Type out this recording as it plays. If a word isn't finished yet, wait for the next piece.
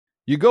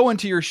You go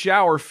into your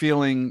shower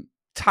feeling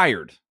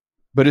tired,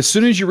 but as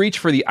soon as you reach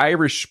for the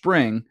Irish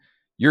Spring,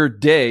 your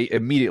day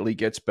immediately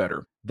gets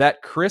better.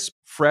 That crisp,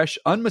 fresh,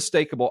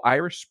 unmistakable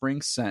Irish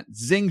Spring scent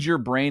zings your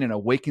brain and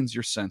awakens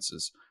your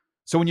senses.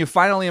 So when you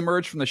finally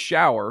emerge from the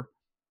shower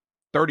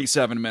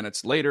 37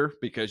 minutes later,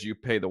 because you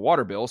pay the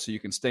water bill so you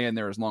can stay in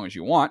there as long as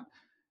you want,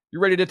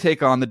 you're ready to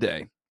take on the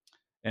day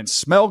and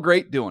smell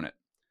great doing it.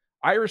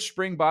 Irish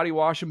Spring Body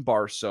Wash and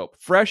Bar Soap.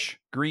 Fresh,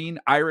 green,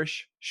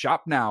 Irish.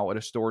 Shop now at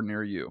a store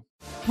near you.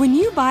 When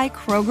you buy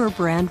Kroger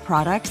brand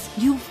products,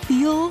 you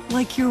feel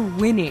like you're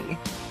winning.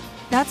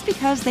 That's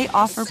because they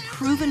offer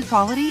proven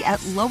quality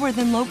at lower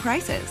than low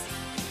prices.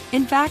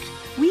 In fact,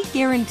 we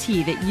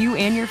guarantee that you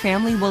and your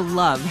family will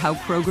love how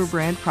Kroger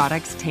brand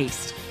products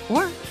taste,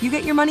 or you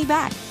get your money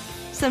back.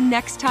 So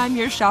next time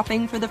you're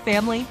shopping for the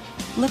family,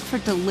 look for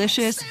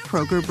delicious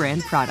Kroger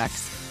brand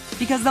products,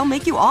 because they'll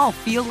make you all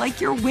feel like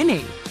you're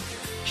winning.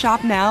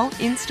 Shop now,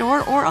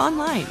 in-store, or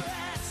online.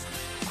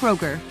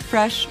 Kroger,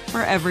 fresh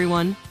for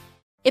everyone.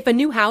 If a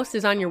new house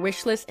is on your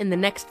wish list in the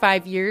next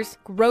 5 years,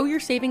 grow your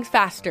savings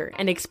faster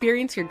and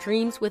experience your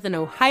dreams with an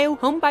Ohio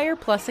Homebuyer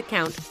Plus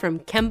account from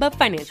Kemba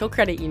Financial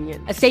Credit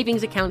Union. A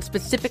savings account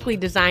specifically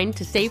designed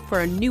to save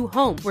for a new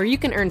home, where you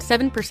can earn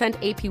 7%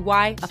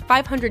 APY,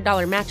 a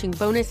 $500 matching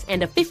bonus,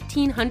 and a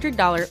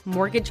 $1,500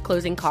 mortgage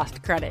closing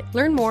cost credit.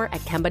 Learn more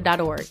at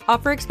Kemba.org.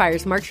 Offer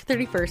expires March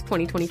 31st,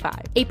 2025.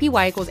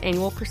 APY equals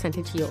annual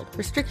percentage yield.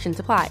 Restrictions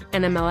apply.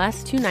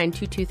 NMLS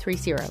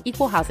 292230.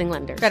 Equal housing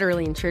lender.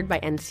 Federally insured by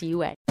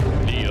NCUA.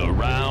 The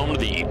Around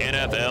the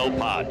NFL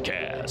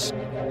podcast.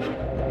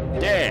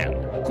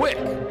 Dan, quick,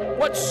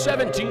 what's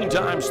 17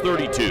 times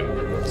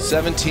 32?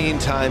 17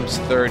 times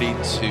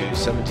 32.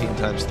 17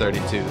 times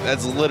 32.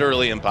 That's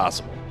literally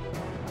impossible.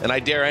 And I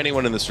dare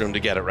anyone in this room to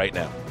get it right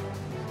now.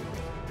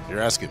 You're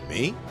asking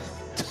me?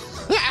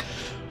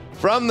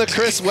 From the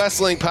Chris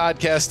Wessling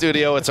podcast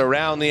studio, it's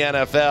Around the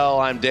NFL.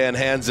 I'm Dan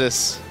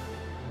Hanzus.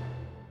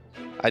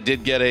 I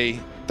did get a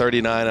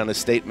 39 on a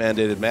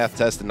state-mandated math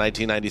test in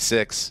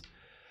 1996.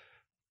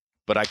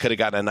 But I could have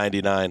gotten a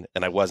 99,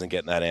 and I wasn't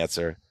getting that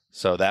answer.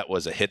 So that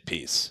was a hit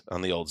piece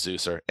on the old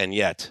Zeuser. And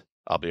yet,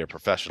 I'll be a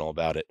professional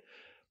about it.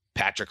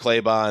 Patrick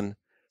Claybon,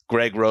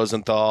 Greg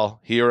Rosenthal,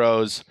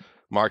 heroes,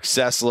 Mark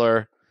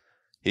Sessler.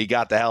 He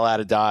got the hell out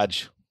of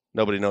Dodge.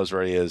 Nobody knows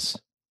where he is.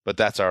 But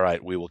that's all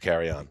right. We will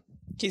carry on.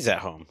 He's at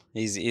home.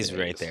 He's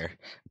right there.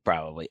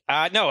 Probably.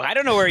 No, I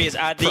don't know where he is.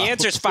 The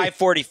answer is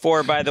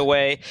 544, by the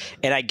way.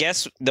 And I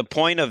guess the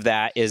point of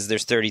that is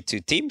there's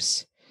 32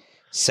 teams.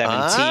 17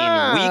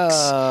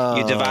 weeks.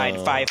 You divide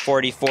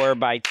 544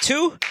 by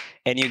 2,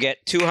 and you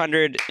get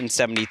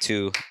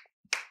 272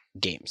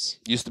 games.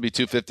 Used to be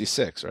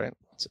 256, right?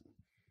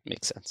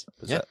 Makes sense.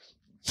 Yeah.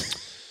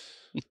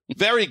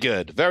 Very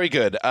good. Very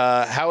good.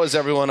 How is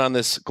everyone on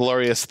this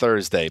glorious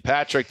Thursday?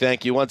 Patrick,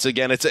 thank you once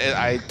again. I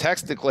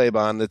texted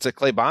Claybon. It's a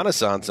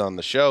Claybonaissance on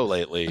the show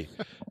lately,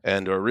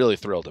 and we're really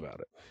thrilled about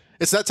it.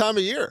 It's that time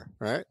of year,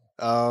 right?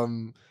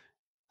 I'm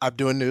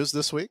doing news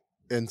this week.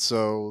 And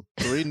so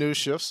 3 news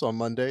shifts on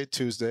Monday,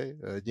 Tuesday,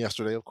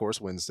 yesterday, of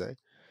course, Wednesday.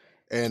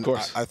 And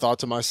I thought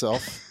to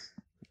myself,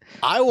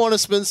 I want to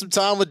spend some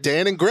time with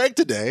Dan and Greg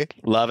today.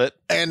 Love it.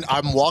 And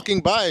I'm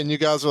walking by and you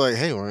guys are like,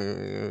 hey,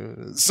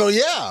 so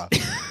yeah,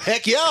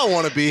 heck yeah, I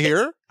want to be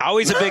here.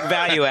 Always a big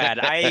value add.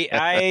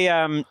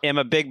 I am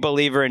a big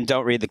believer in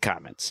don't read the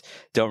comments.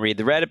 Don't read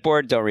the Reddit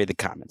board. Don't read the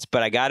comments.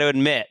 But I got to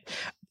admit,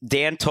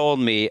 Dan told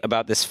me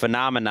about this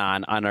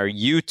phenomenon on our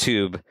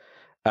YouTube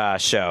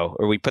show,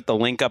 or we put the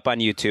link up on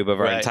YouTube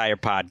of our entire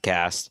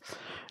podcast,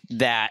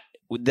 that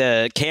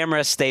the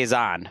camera stays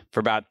on for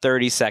about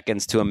 30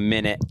 seconds to a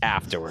minute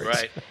afterwards.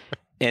 Right.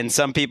 And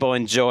some people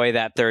enjoy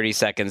that 30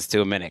 seconds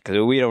to a minute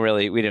because we didn't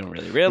really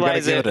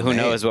realize it. Who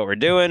knows what we're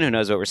doing? Who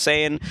knows what we're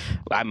saying?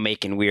 I'm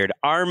making weird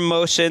arm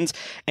motions.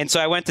 And so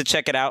I went to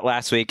check it out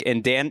last week,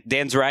 and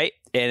Dan's right.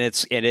 And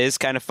it is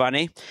kind of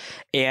funny.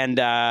 And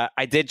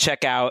I did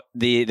check out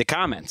the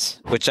comments,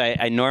 which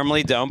I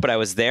normally don't, but I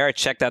was there. I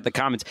checked out the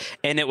comments,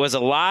 and it was a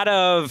lot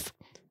of,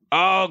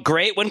 oh,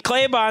 great when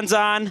Claybon's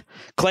on.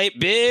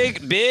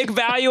 Big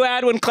value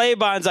add when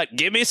Claybon's on.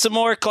 Give me some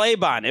more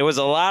Claybon. It was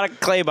a lot of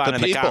Claybon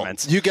in the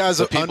comments. You guys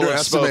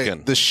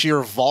underestimate the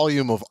sheer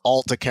volume of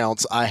alt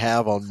accounts I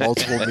have on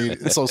multiple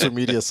social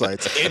media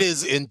sites. It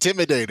is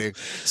intimidating.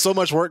 So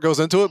much work goes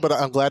into it, but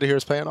I'm glad to hear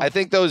it's paying off. I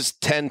think those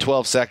 10,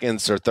 12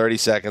 seconds or 30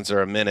 seconds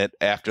or a minute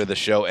after the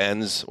show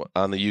ends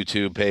on the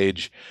YouTube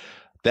page,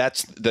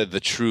 that's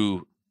the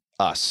true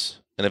us.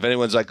 And if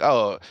anyone's like,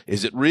 oh,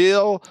 is it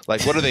real?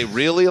 Like, what are they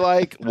really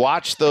like?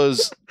 Watch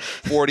those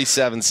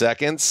 47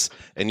 seconds,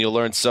 and you'll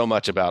learn so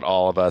much about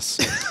all of us.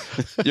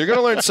 You're going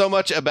to learn so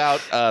much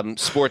about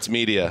sports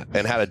media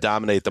and how to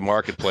dominate the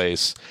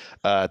marketplace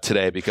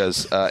today,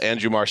 because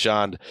Andrew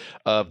Marchand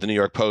of the New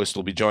York Post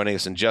will be joining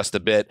us in just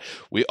a bit.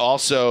 We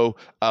also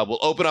will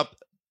open up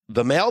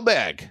the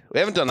mailbag. We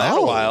haven't done that in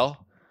a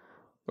while.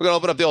 We're going to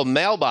open up the old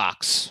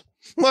mailbox.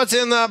 What's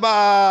in the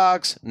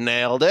box?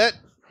 Nailed it.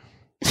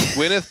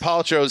 Gwyneth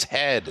Paltrow's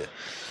head.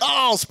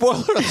 Oh,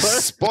 spoiler alert.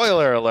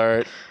 Spoiler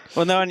alert.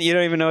 Well, no, you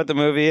don't even know what the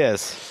movie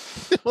is.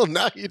 Well,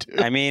 now you do.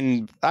 I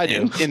mean, I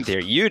do. In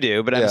theory, you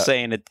do, but I'm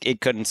saying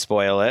it couldn't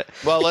spoil it.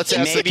 Well, let's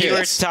ask the kids. Maybe you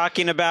were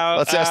talking about...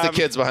 Let's ask the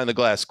kids behind the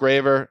glass.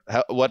 Graver,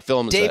 what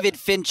film is David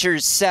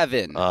Fincher's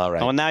Seven. All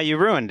right. Well, now you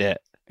ruined it.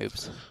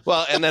 Oops.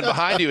 Well, and then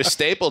behind you is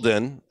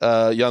Stapleton,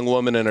 a young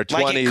woman in her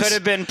 20s. Like it could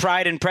have been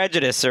Pride and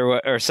Prejudice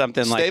or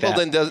something like that.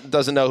 Stapleton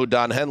doesn't know who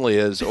Don Henley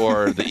is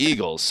or the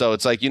Eagles. So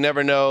it's like you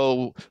never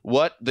know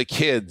what the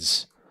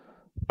kids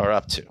are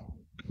up to,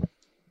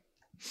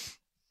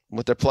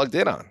 what they're plugged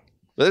in on.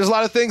 But there's a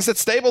lot of things that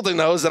Stapleton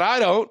knows that I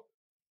don't.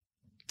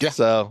 Yeah.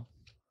 So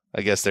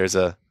I guess there's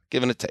a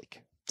give and a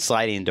take.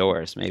 Sliding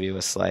Doors. Maybe it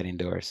was Sliding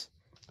Doors.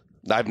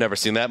 I've never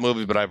seen that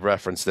movie, but I've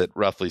referenced it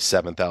roughly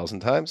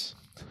 7,000 times.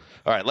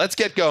 All right, let's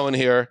get going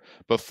here.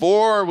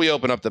 Before we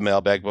open up the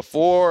mailbag,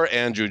 before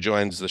Andrew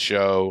joins the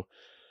show,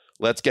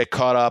 let's get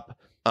caught up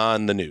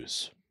on the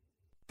news.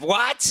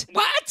 What?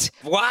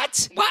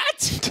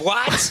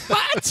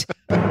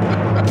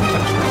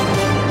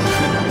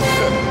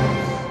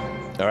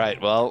 All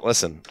right, well,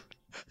 listen.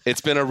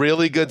 It's been a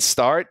really good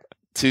start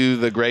to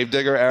the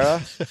Gravedigger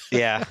era.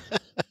 Yeah.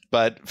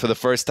 But for the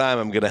first time,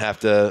 I'm gonna have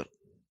to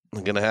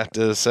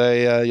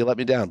say you let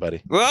me down,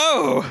 buddy.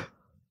 Whoa!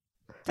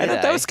 I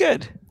thought that was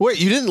good. Wait,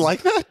 you didn't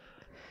like that?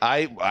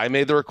 I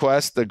made the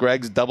request, the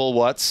Greg's double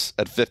what's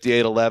at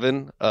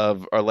 58:11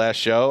 of our last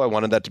show. I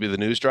wanted that to be the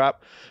news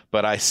drop,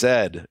 but I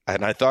said,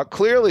 and I thought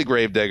clearly,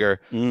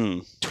 Gravedigger,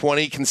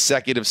 20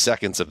 consecutive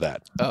seconds of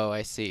that. Oh,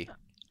 I see.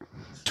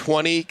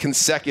 20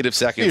 consecutive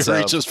seconds. He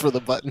reaches for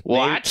the button.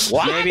 What?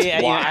 Maybe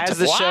as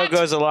the show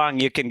goes along,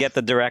 you can get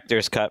the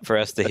director's cut for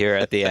us to hear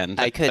at the end.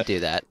 I could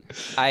do that.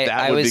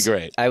 That would be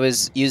great. I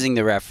was using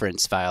the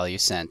reference file you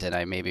sent, and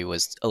I maybe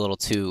was a little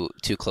too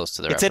close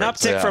to the It's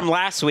reference. an uptick from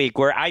last week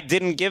where I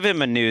didn't give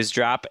him a news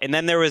drop, and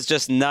then there was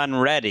just none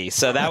ready.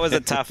 So that was a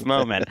tough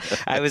moment.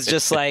 I was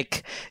just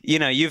like,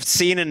 you've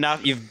seen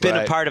enough. You've been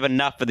a part of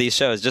enough of these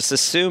shows. Just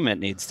assume it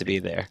needs to be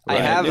there. Right.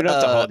 You don't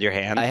have to hold your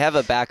hand. I have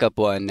a backup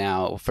one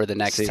now for the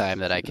next time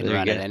that I can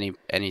run at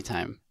any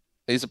time.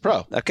 He's a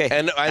pro. Okay.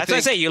 And that's what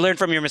I say. You learn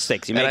from your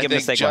mistakes. You make a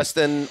mistake.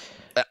 Justin,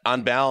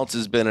 on balance,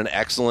 has been an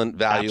excellent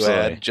value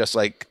add, just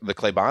like the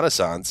Clay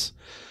Bonassance.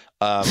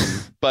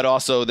 But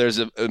also, there's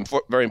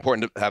very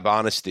important to have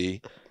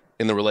honesty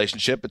in the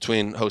relationship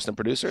between host and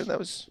producer. And that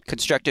was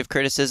constructive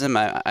criticism.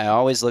 I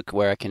always look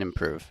where I can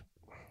improve.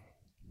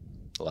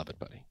 Love it,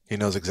 buddy. He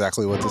knows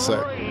exactly what to say.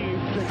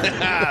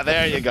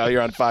 There you go.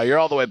 You're on fire. You're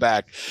all the way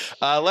back.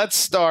 Let's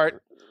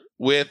start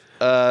with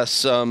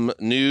some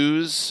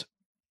news.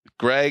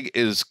 Greg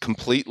is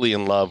completely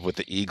in love with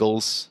the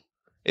Eagles.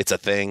 It's a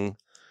thing.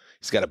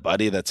 He's got a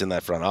buddy that's in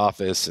that front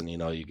office, and you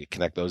can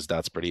connect those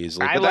dots pretty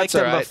easily. I liked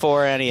him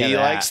before any of that. He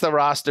likes the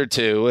roster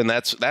too, and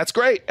that's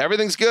great.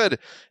 Everything's good.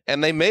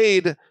 And they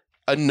made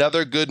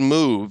another good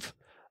move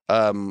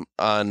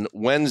on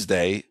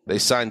Wednesday. They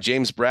signed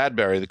James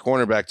Bradbury, the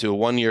cornerback, to a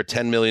 1-year,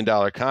 $10 million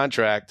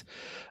contract.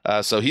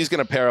 So he's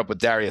going to pair up with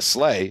Darius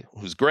Slay,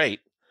 who's great.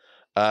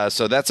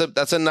 So that's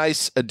a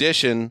nice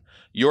addition.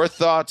 Your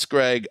thoughts,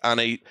 Greg, on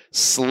a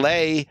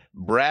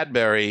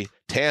Slay-Bradbury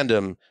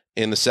tandem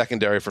in the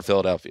secondary for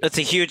Philadelphia? It's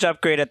a huge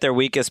upgrade at their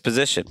weakest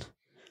position.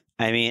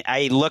 I mean,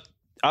 I looked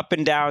up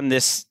and down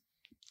this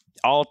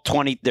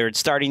their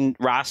starting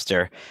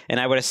roster, and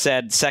I would have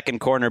said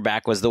second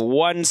cornerback was the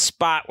one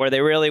spot where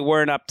they really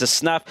weren't up to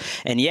snuff.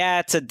 And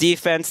yeah, it's a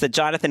defense that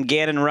Jonathan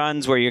Gannon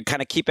runs where you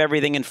kind of keep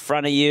everything in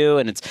front of you,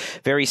 and it's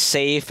very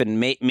safe, and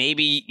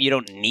maybe you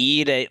don't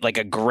need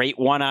a great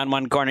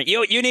one-on-one corner.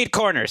 You need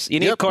corners.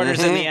 You need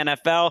corners in the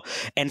NFL,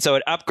 and so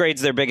it upgrades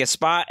their biggest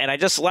spot. And I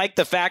just like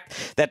the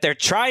fact that they're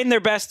trying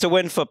their best to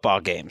win football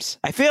games.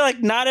 I feel like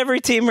not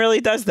every team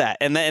really does that,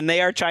 and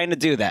they are trying to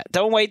do that.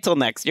 Don't wait till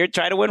next year.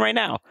 Try to win right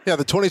now. Yeah,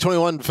 the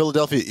 2021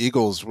 Philadelphia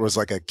Eagles was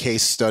like a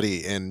case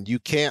study, and you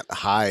can't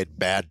hide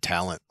bad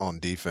talent on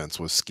defense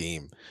with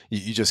scheme.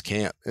 You just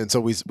can't. And so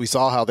we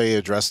saw how they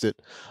addressed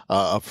it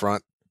up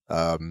front.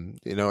 And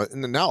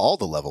now all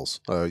the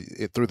levels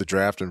through the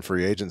draft and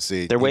free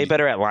agency. They're way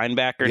better at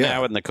linebacker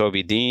now with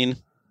Nakobe Dean.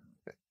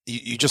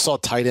 You just saw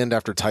tight end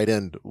after tight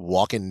end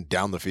walking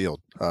down the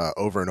field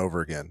over and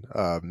over again.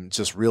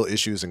 Just real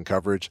issues in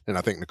coverage. And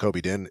I think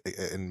Nakobe Dean,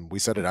 and we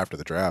said it after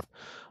the draft,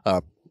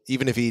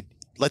 even if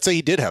let's say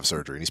he did have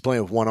surgery and he's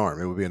playing with one arm,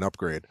 it would be an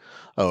upgrade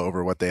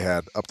over what they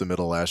had up the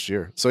middle last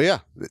year. So yeah,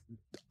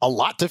 a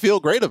lot to feel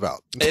great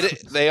about.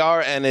 They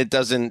are, and it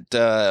doesn't,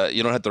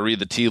 you don't have to read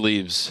the tea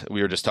leaves.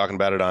 We were just talking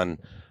about it on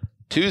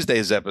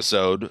Tuesday's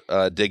episode,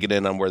 digging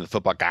in on where the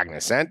football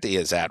cognoscenti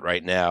is at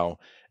right now.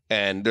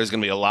 And there's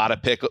going to be a lot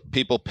of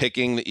people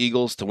picking the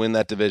Eagles to win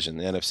that division,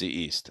 the NFC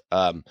East.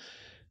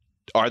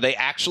 Are they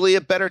actually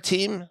a better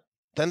team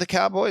than the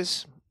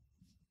Cowboys?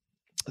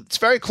 It's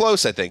very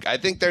close, I think. I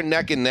think they're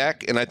neck and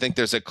neck, and I think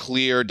there's a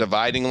clear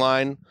dividing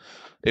line.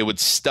 It would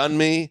stun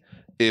me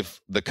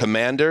if the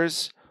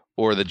Commanders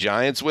or the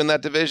Giants win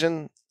that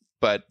division,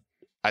 but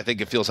I think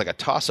it feels like a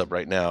toss-up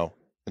right now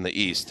in the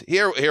East.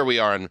 Here we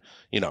are on,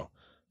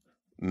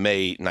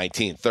 May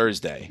 19th,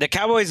 Thursday. The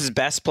Cowboys'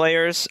 best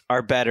players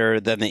are better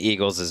than the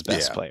Eagles'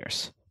 best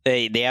players.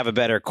 They have a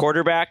better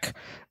quarterback.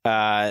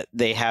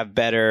 They have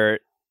better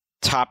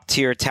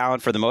top-tier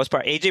talent for the most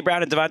part. A.J.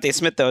 Brown and Devontae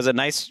Smith, though, is a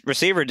nice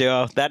receiver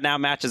duo. That now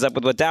matches up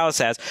with what Dallas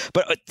has.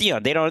 But,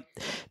 they don't...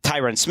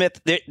 Tyron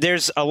Smith,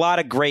 there's a lot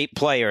of great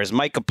players.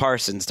 Micah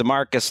Parsons,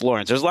 DeMarcus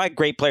Lawrence. There's a lot of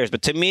great players.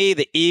 But to me,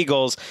 the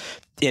Eagles,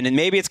 and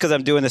maybe it's because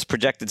I'm doing this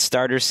projected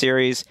starter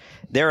series,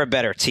 they're a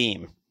better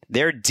team.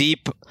 They're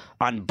deep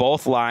on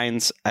both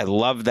lines. I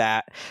love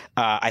that.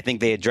 I think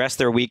they address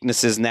their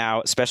weaknesses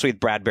now, especially with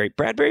Bradbury.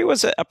 Bradbury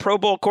was a Pro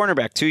Bowl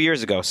cornerback 2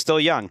 years ago,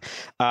 still young.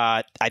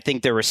 I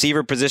think their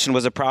receiver position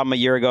was a problem a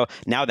year ago.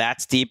 Now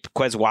that's deep.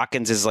 Quez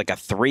Watkins is like a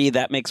 3.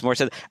 That makes more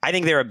sense. I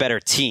think they're a better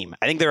team.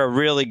 I think they're a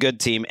really good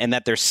team, and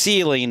that their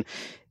ceiling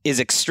is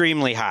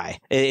extremely high.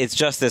 It's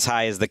just as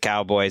high as the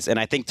Cowboys. And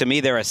I think, to me,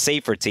 they're a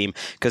safer team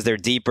because they're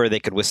deeper. They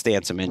could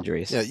withstand some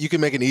injuries. Yeah, you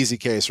can make an easy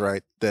case,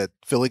 right, that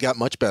Philly got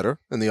much better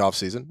in the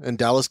offseason and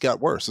Dallas got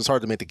worse. It's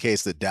hard to make the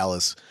case that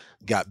Dallas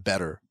got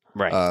better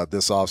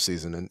this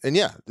offseason. And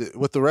yeah,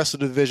 with the rest of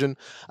the division,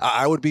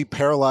 I would be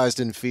paralyzed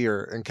in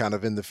fear and kind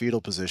of in the fetal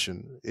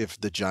position if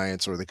the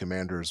Giants or the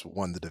Commanders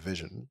won the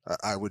division.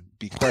 I would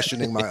be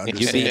questioning my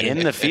understanding. You'd be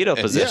in the fetal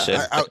position.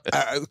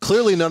 Yeah,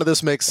 clearly none of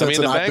this makes sense.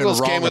 I mean, the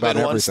Bengals came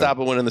within one stop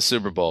of winning the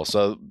Super Bowl.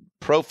 So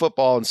pro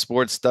football and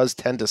sports does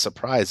tend to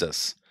surprise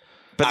us.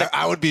 But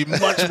I would be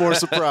much more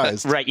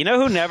surprised. Right. You know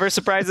who never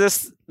surprised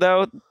us,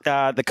 though?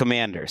 The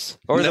Commanders.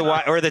 Or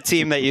the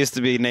team that used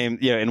to be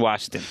named in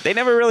Washington. They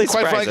never really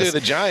surprised us. Quite frankly,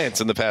 the Giants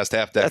in the past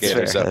half decade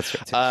or so. That's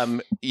fair.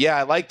 Yeah,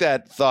 I like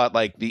that thought.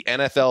 Like the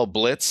NFL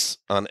Blitz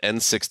on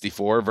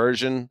N64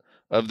 version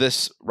of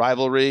this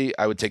rivalry,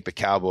 I would take the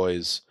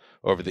Cowboys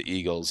over the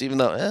Eagles, even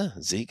though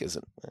Zeke is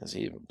he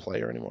even a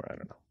player anymore? I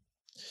don't know.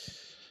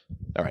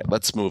 All right,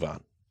 let's move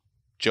on.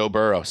 Joe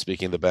Burrow,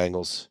 speaking of the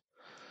Bengals.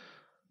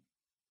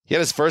 He had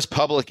his first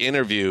public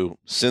interview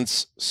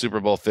since Super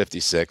Bowl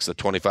 56, a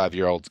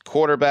 25-year-old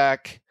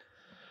quarterback.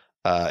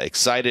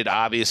 Excited,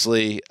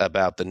 obviously,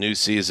 about the new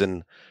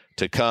season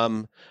to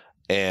come,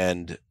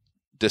 and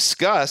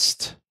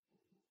discussed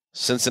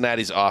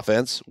Cincinnati's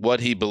offense, what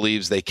he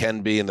believes they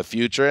can be in the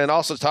future, and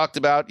also talked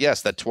about,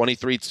 that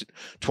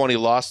 23-20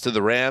 loss to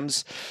the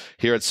Rams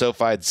here at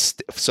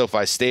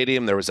SoFi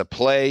Stadium. There was a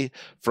play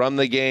from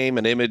the game,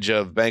 an image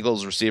of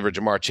Bengals receiver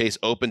Jamar Chase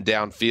open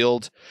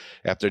downfield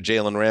after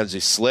Jalen Ramsey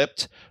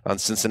slipped on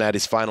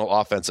Cincinnati's final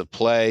offensive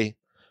play,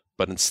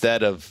 but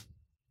instead of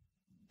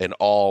an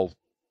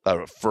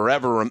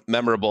forever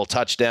memorable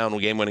touchdown,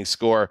 game-winning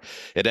score,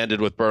 it ended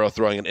with Burrow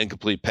throwing an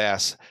incomplete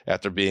pass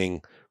after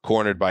being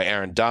cornered by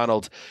Aaron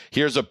Donald.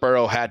 Here's what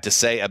Burrow had to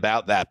say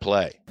about that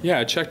play. Yeah,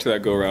 I checked to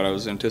that go route. I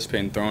was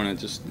anticipating throwing it,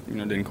 just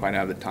didn't quite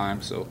have the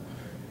time. So,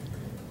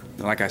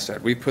 like I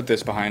said, we put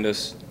this behind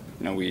us.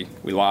 We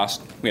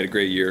lost. We had a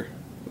great year.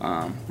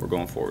 We're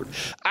going forward.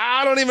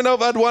 I don't even know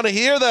if I'd want to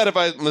hear that if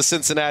I'm a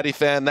Cincinnati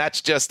fan.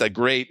 That's just a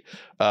great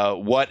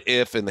what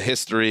if in the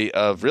history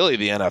of really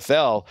the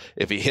NFL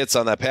if he hits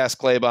on that pass,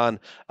 Claybon.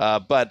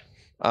 But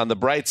on the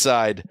bright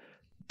side,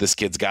 this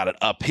kid's got it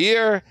up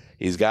here.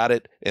 He's got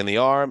it in the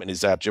arm, and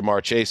he's got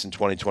Jamar Chase in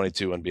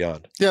 2022 and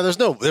beyond. Yeah, there's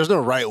no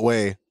right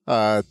way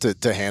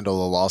to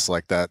handle a loss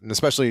like that, and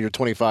especially you're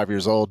 25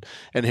 years old,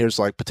 and here's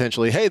like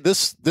potentially, hey,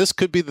 this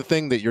could be the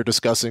thing that you're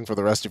discussing for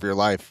the rest of your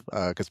life,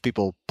 because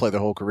people play their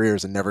whole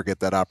careers and never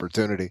get that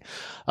opportunity.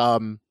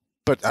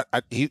 But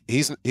he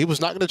was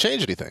not going to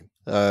change anything.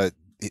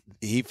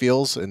 He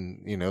feels,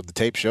 and the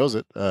tape shows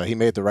it, he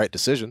made the right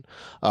decision.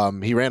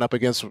 He ran up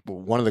against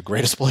one of the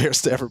greatest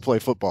players to ever play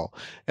football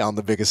on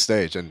the biggest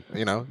stage, and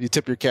you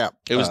tip your cap.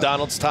 It was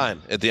Donald's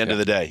time at the end of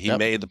the day. He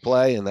made the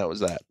play, and that was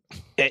that.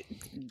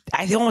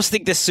 I almost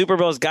think this Super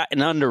Bowl has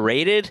gotten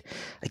underrated.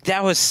 Like,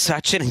 that was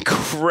such an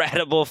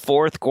incredible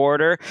fourth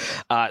quarter.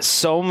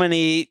 So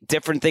many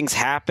different things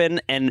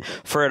happen, and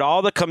for it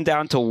all to come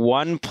down to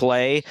one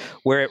play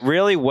where it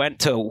really went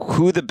to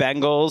who the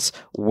Bengals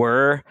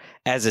were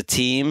as a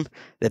team,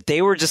 that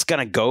they were just going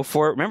to go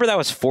for it. Remember, that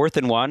was 4th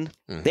and 1?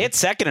 Mm-hmm. They had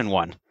 2nd and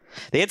 1.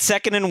 They had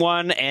 2nd and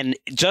 1, and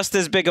just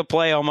as big a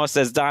play almost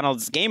as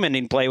Donald's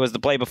game-ending play was the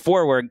play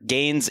before where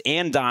Gaines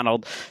and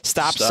Donald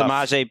stopped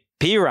Samaje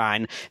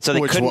Perine, so they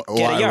couldn't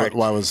get a yard.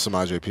 Why was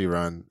Samaje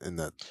Perine in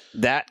that?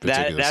 That's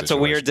situation?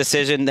 A weird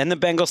decision. Then the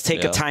Bengals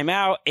take a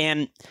timeout,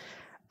 and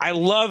I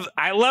love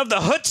the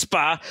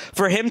chutzpah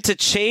for him to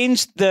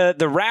change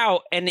the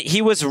route, and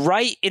he was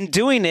right in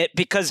doing it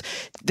because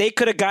they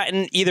could have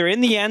gotten either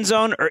in the end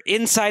zone or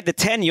inside the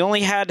 10. You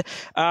only had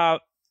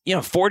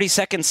 40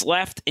 seconds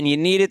left, and you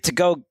needed to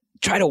go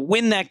try to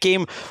win that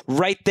game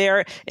right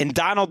there. And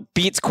Donald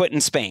beats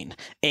Quentin Spain,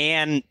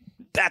 and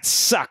that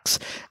sucks.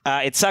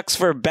 It sucks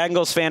for a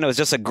Bengals fan. It was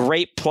just a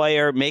great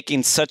player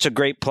making such a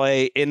great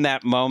play in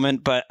that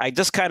moment. But I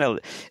just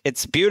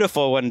it's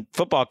beautiful when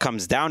football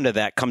comes down to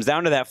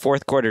that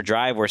fourth quarter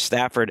drive where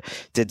Stafford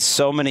did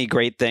so many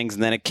great things.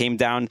 And then it came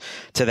down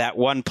to that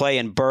one play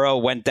and Burrow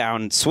went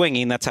down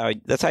swinging. That's how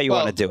you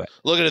want to do it.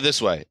 Look at it this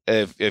way.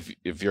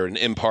 If you're an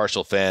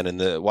impartial fan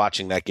and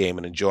watching that game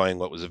and enjoying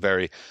what was a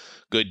very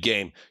good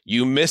game,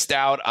 you missed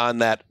out on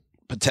that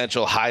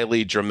potential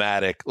highly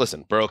dramatic.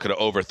 Listen, Burrow could have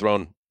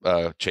overthrown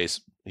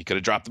Chase, he could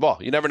have dropped the ball.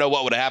 You never know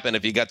what would happen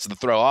if he gets the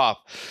throw off.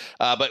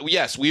 But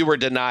yes, we were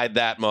denied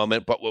that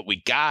moment. But what we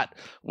got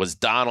was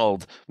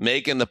Donald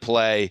making the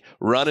play,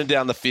 running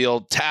down the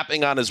field,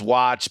 tapping on his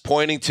watch,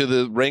 pointing to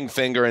the ring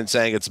finger and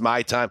saying, "It's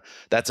my time."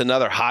 That's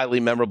another highly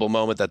memorable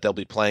moment that they'll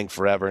be playing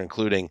forever,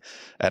 including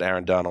at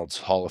Aaron Donald's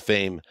Hall of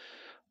Fame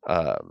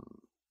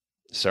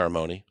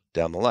ceremony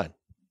down the line.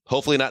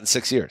 Hopefully not in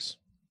 6 years.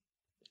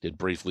 Did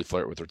briefly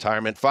flirt with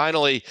retirement.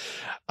 Finally,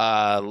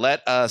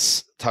 let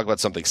us talk about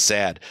something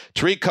sad.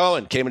 Tariq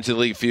Cohen came into the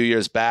league a few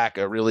years back,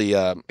 a really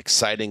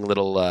exciting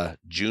little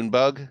June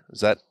bug.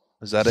 Is that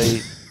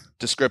a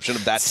description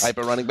of that type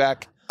of running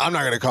back? I'm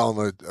not going to call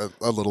him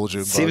a little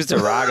June bug. Seems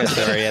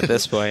derogatory at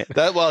this point.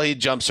 Well, he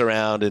jumps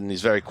around and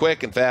he's very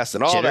quick and fast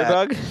and all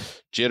Jitterbug?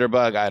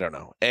 Jitterbug, I don't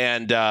know.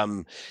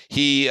 And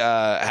he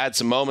had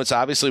some moments,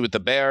 obviously, with the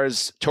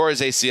Bears, tore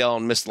his ACL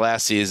and missed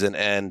last season.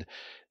 And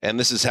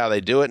this is how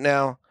they do it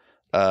now.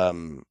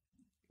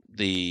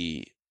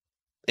 The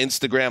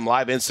Instagram,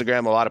 live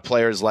Instagram, a lot of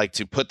players like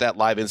to put that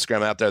live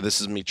Instagram out there.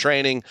 This is me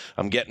training.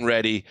 I'm getting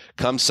ready.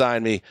 Come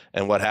sign me.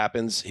 And what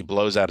happens? He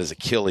blows out his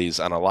Achilles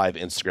on a live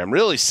Instagram.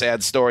 Really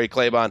sad story,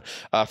 Claybon,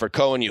 for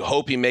Cohen. You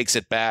hope he makes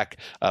it back,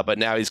 but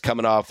now he's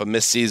coming off a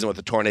missed season with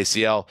a torn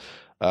ACL.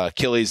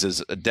 Achilles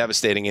is a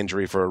devastating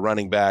injury for a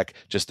running back.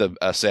 Just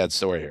a sad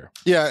story here.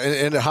 Yeah,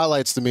 and it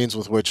highlights the means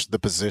with which the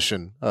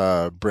position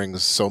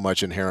brings so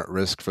much inherent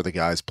risk for the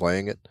guys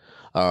playing it.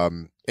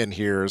 And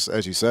here's,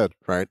 as you said,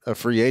 right, a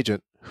free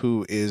agent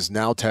who is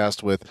now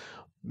tasked with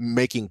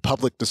making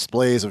public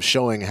displays of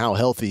showing how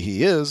healthy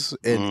he is.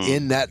 And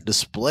in that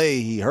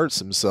display, he hurts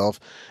himself.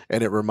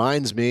 And it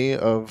reminds me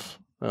of,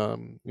 a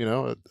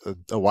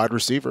wide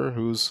receiver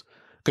who's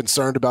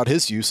concerned about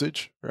his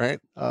usage, right?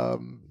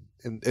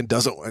 And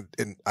doesn't,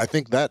 and I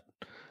think that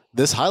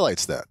this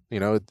highlights that,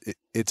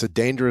 it's a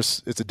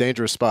dangerous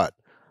spot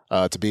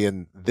to be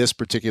in this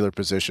particular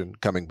position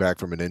coming back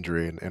from an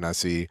injury. And I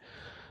see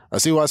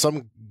why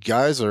some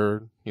guys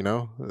are,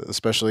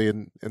 especially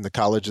in the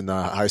college and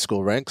the high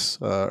school ranks,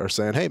 are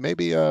saying, "Hey,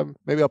 maybe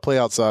I'll play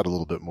outside a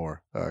little bit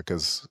more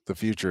because the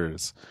future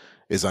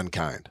is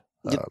unkind."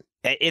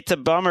 It's a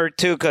bummer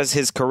too because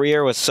his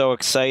career was so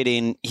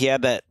exciting. He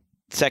had that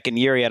second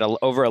year; he had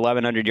over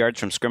 1,100 yards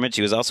from scrimmage.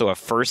 He was also a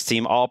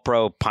first-team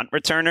All-Pro punt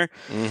returner.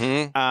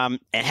 Mm-hmm.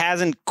 It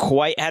hasn't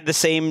quite had the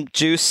same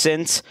juice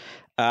since.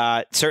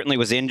 Certainly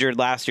was injured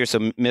last year,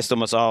 so missed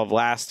almost all of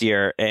last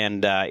year.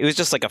 And it was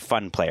just like a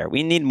fun player.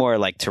 We need more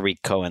like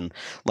Tariq Cohen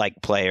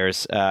like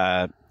players.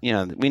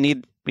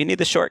 We need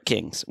the short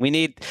kings. We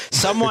need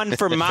someone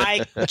for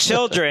my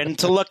children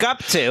to look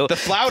up to. The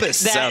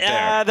flautists out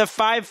there. The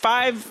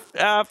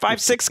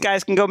 5'6"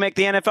 guys can go make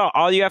the NFL.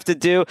 All you have to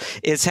do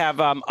is have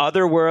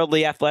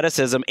otherworldly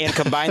athleticism and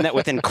combine that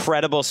with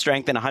incredible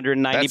strength and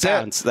 190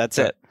 pounds. That's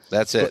it.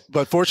 That's it.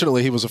 But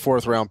fortunately, he was a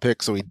 4th round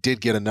pick, so he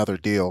did get another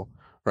deal.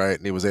 Right,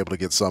 and he was able to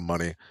get some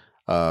money.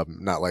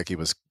 Not like he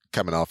was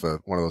coming off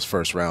one of those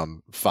first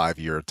round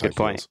 5-year type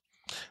deals.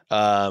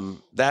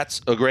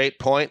 That's a great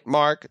point,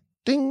 Mark.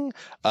 Ding.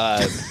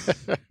 A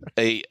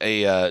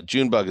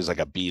June bug is like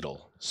a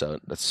beetle, so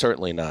that's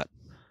certainly not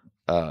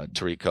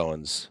Tariq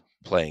Cohen's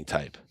playing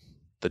type.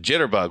 The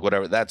jitterbug,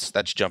 whatever, that's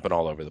jumping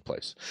all over the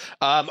place.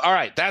 All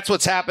right, that's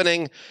what's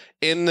happening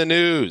in the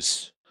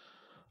news.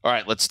 All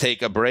right, let's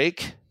take a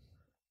break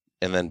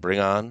and then bring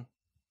on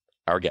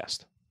our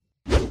guest.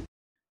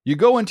 You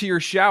go into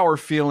your shower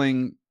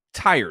feeling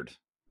tired,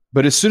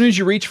 but as soon as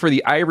you reach for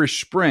the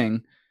Irish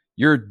Spring,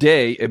 your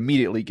day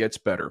immediately gets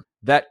better.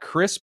 That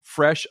crisp,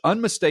 fresh,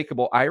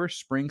 unmistakable Irish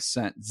Spring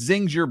scent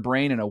zings your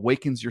brain and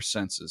awakens your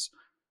senses.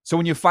 So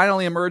when you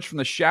finally emerge from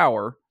the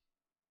shower,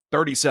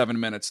 37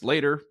 minutes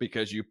later,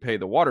 because you pay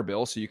the water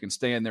bill so you can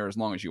stay in there as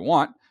long as you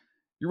want,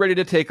 you're ready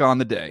to take on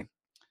the day.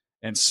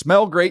 And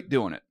smell great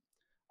doing it.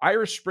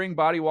 Irish Spring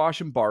Body Wash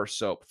and Bar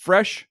Soap.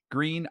 Fresh,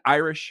 green,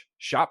 Irish.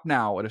 Shop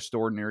now at a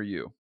store near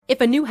you. If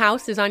a new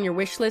house is on your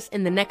wish list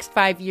in the next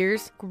 5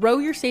 years, grow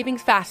your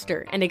savings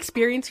faster and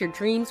experience your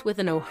dreams with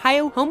an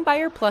Ohio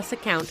Homebuyer Plus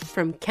account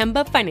from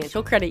Kemba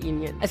Financial Credit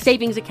Union. A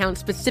savings account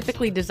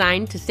specifically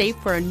designed to save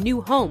for a new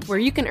home where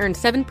you can earn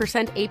 7%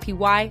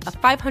 APY,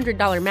 a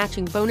 $500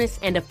 matching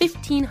bonus, and a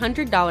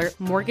 $1,500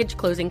 mortgage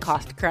closing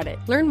cost credit.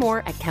 Learn more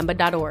at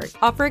Kemba.org.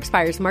 Offer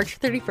expires March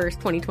 31st,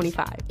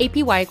 2025.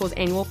 APY equals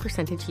annual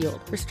percentage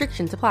yield.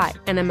 Restrictions apply.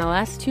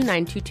 NMLS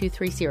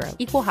 292230.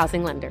 Equal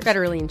housing lender.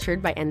 Federally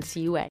insured by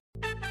NCUA.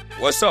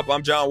 What's up?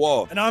 I'm John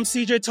Wall. And I'm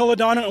CJ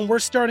Toledano, and we're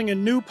starting a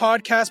new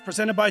podcast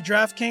presented by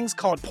DraftKings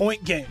called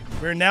Point Game.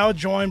 We're now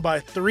joined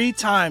by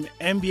 3-time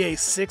NBA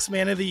Sixth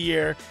Man of the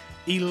Year,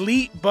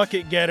 elite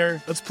bucket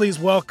getter. Let's please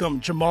welcome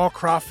Jamal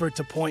Crawford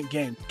to Point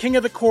Game. King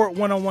of the Court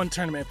one-on-one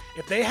tournament.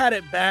 If they had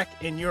it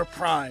back in your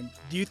prime,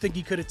 do you think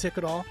you could have took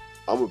it all?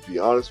 I'm going to be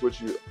honest with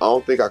you. I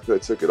don't think I could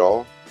have took it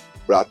all,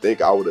 but I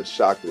think I would have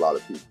shocked a lot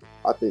of people.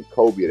 I think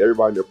Kobe and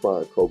everybody in their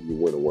prime, Kobe would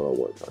win a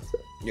one-on-one contest.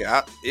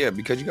 Yeah,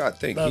 because you got to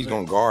think he's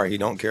going to guard. He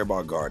don't care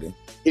about guarding.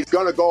 He's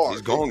going to guard.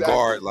 He's going to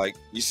guard. Like,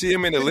 you see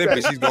him in the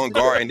Olympics, he's going to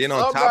guard. And then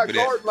on top of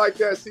that. Like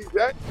that,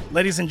 CJ.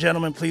 Ladies and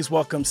gentlemen, please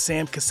welcome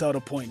Sam Cassell to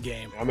Point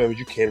Game. I remember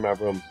you came out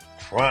from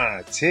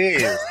crying,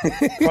 tears,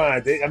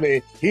 crying. I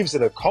mean, he was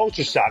in a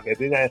culture shock. And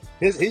then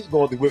he's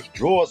going through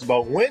withdrawals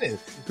about winning.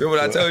 Remember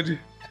what I told you?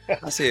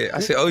 I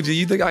said, OG,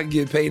 you think I can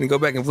get paid and go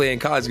back and play in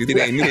college because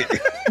it ain't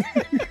it?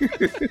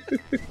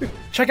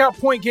 Check out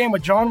Point Game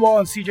with John Wall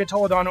and CJ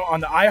Toledano on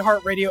the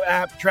iHeartRadio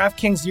app,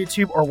 DraftKings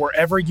YouTube, or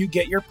wherever you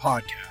get your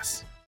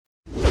podcasts.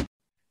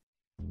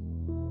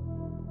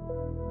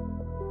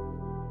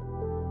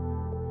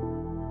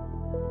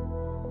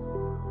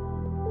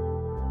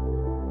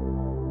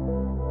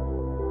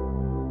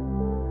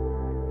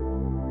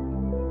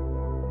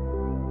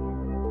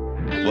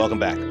 Welcome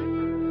back.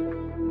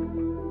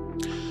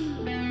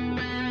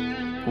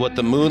 What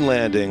the moon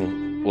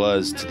landing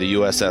was to the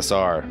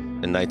USSR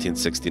in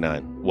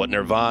 1969, what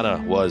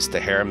Nirvana was to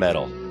hair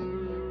metal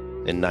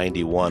in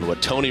 91, what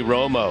Tony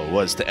Romo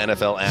was to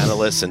NFL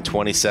analysts in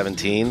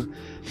 2017,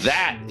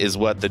 that is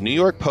what the New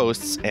York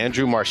Post's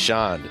Andrew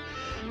Marchand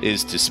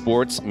is to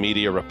sports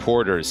media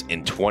reporters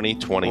in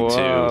 2022.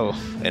 Whoa.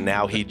 And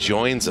now he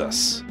joins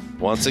us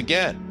once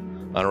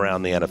again on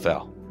Around the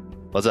NFL.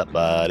 What's up,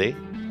 buddy?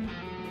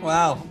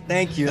 Wow,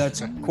 thank you.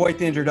 That's quite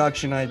the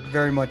introduction. I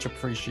very much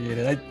appreciate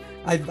it.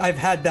 I've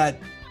had that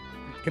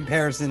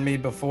comparison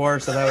made before,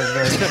 so that was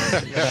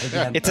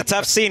very It's a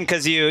tough scene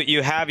because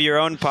you have your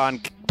own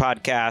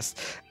podcast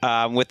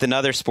with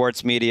another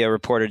sports media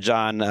reporter,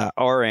 John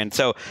Oren.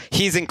 So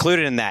he's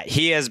included in that.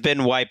 He has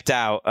been wiped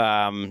out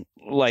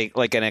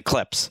like an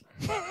eclipse.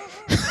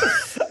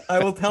 I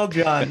will tell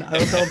John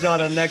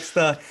on next.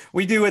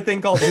 We do a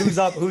thing called Who's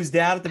Up, Who's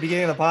Down at the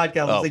beginning of the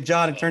podcast. I'll say,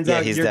 John, it turns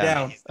out you're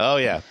down. Oh,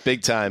 yeah.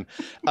 Big time.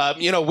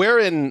 We're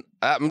in,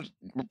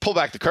 pull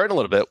back the curtain a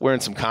little bit. We're in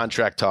some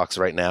contract talks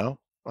right now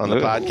on the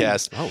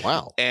podcast. Oh,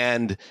 wow.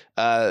 And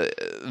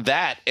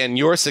that and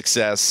your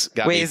success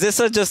got me. Wait, is this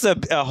just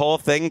a whole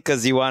thing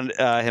because you want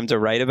him to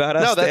write about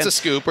us? No, that's a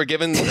scoop. We're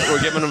giving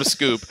him a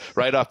scoop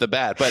right off the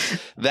bat.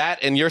 But that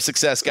and your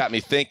success got me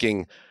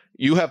thinking,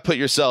 you have put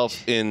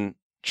yourself in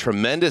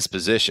tremendous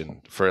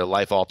position for a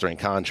life-altering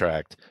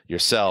contract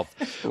yourself.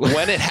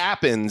 When it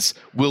happens,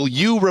 will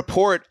you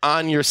report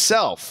on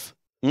yourself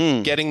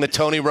getting the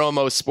Tony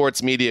Romo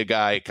sports media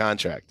guy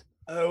contract?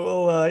 I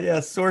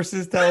will,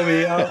 sources tell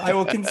me. I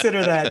will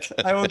consider that.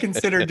 I will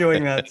consider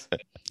doing that.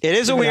 It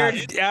is a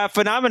weird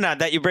phenomenon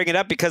that you bring it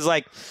up because,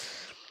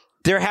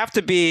 there have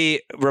to be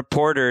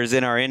reporters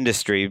in our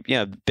industry,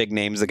 big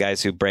names, the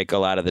guys who break a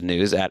lot of the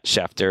news at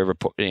Schefter,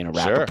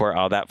 Rappaport,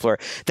 all that floor,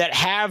 that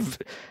have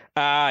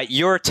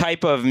your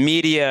type of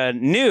media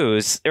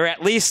news, or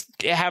at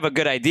least have a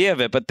good idea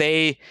of it, but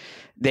they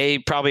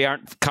probably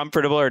aren't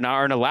comfortable or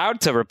aren't allowed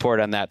to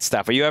report on that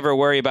stuff. Are you ever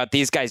worried about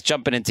these guys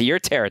jumping into your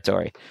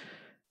territory?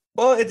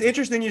 Well, it's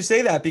interesting you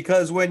say that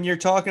because when you're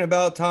talking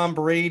about Tom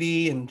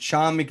Brady and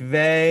Sean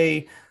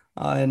McVay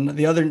and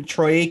the other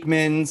Troy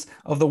Aikmans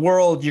of the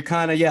world, you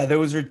kind of,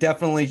 those are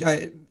definitely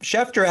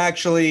Schefter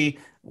actually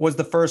was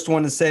the first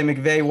one to say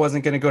McVay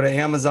wasn't going to go to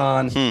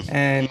Amazon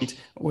and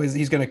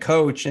he's going to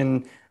coach.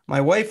 And my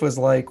wife was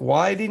like,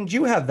 "Why didn't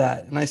you have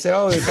that?" And I said,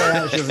 "Oh, she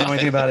doesn't know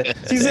anything about it."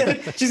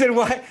 She said,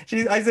 "Why?"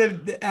 I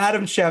said,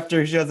 "Adam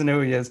Schefter." She doesn't know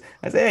who he is.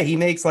 I said, "Hey, he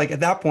makes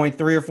at that point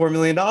 $3 or $4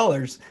 million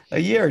a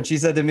year." And she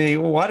said to me,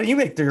 "Well, why don't you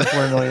make $3 or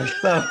 $4 million?"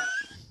 So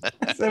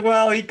I said,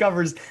 "Well, he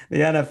covers the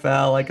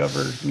NFL. I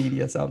cover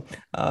media, so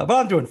but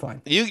I'm doing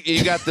fine."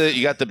 You got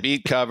the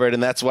beat covered,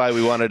 and that's why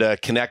we wanted to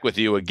connect with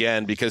you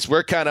again, because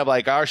we're kind of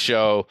like our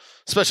show,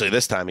 especially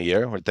this time of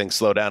year where things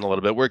slow down a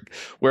little bit.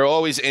 We're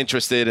always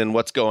interested in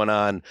what's going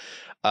on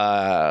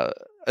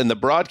in the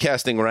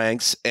broadcasting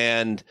ranks,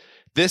 and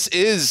this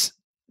is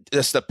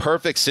just the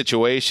perfect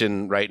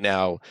situation right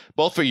now,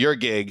 both for your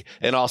gig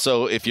and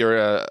also if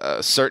you're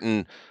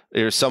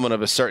you're someone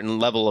of a certain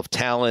level of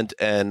talent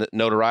and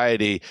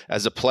notoriety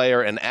as a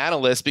player and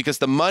analyst, because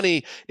the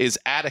money is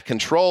out of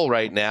control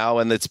right now,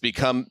 and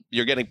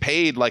you're getting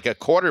paid like a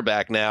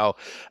quarterback now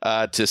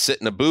to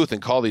sit in a booth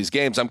and call these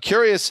games. I'm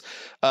curious,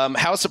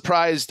 how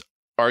surprised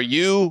are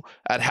you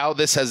at how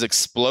this has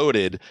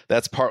exploded?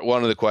 That's part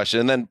one of the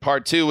question. And then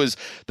part two is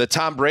the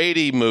Tom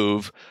Brady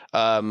move,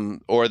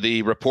 or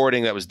the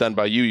reporting that was done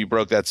by you. You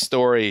broke that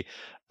story.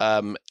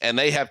 And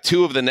they have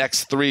 2 of the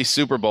next 3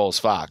 Super Bowls,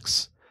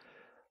 Fox.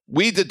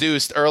 We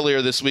deduced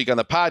earlier this week on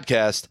the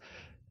podcast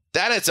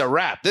that it's a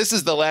wrap. This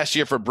is the last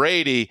year for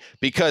Brady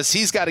because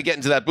he's got to get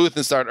into that booth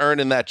and start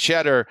earning that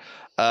cheddar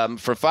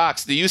for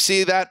Fox. Do you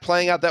see that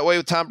playing out that way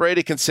with Tom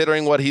Brady,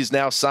 considering what he's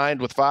now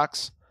signed with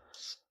Fox?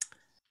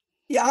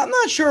 Yeah, I'm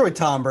not sure with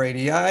Tom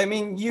Brady. I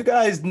mean, you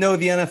guys know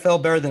the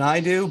NFL better than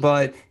I do,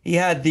 but he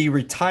had the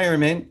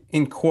retirement,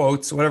 in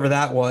quotes, whatever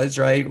that was,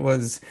 right?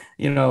 Was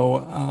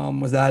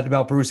that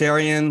about Bruce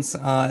Arians?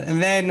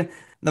 And then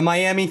The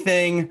Miami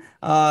thing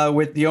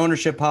with the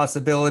ownership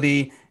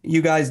possibility,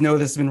 you guys know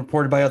this has been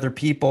reported by other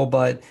people,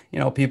 but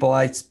people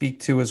I speak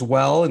to as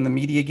well in the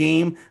media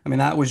game. I mean,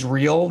 that was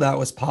real. That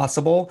was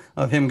possible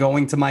of him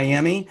going to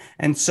Miami.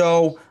 And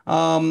so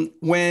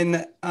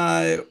when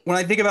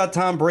I think about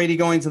Tom Brady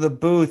going to the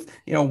booth,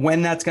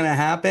 when that's going to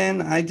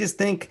happen, I just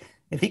think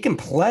if he can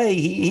play,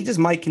 he just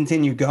might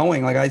continue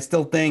going. Like, I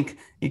still think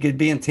he could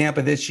be in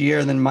Tampa this year,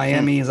 and then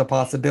Miami is a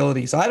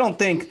possibility. So I don't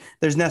think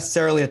there's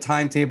necessarily a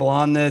timetable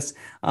on this.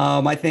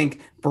 I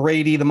think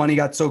Brady, the money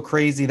got so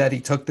crazy that he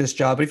took this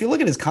job. But if you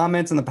look at his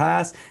comments in the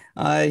past,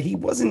 he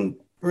wasn't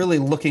really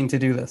looking to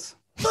do this.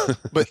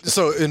 But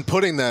so in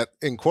putting that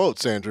in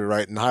quotes, Andrew,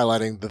 right, and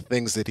highlighting the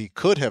things that he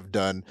could have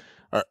done,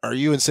 are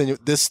you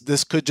insinuating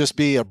this could just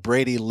be a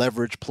Brady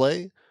leverage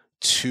play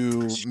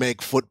to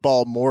make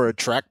football more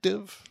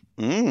attractive?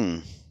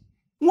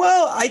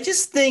 Well, I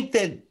just think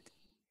that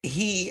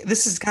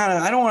this is kind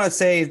of, I don't want to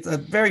say, a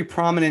very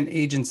prominent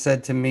agent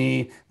said to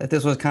me that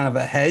this was kind of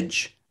a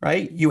hedge,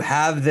 right? You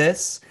have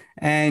this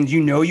and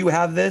you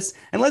have this.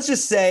 And let's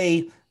just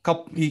say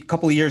a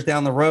couple of years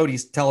down the road, he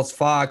tells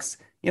Fox,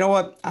 you know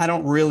what? I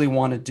don't really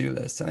want to do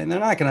this. I mean, they're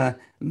not going to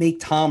make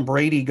Tom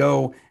Brady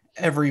go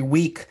every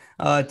week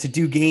to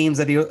do games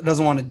that he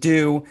doesn't want to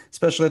do,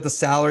 especially at the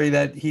salary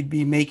that he'd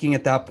be making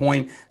at that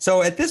point.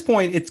 So at this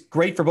point, it's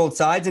great for both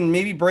sides, and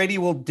maybe Brady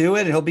will do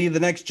it. He'll be the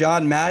next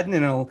John Madden,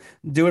 and he'll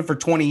do it for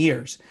 20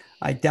 years.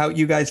 I doubt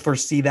you guys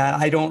foresee that.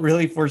 I don't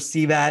really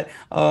foresee that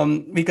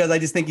because I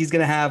just think he's going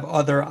to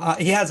have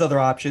he has other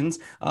options.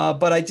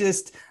 But I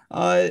just,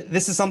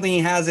 this is something he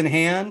has in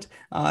hand.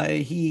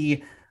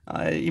 He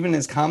even in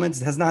his comments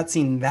has not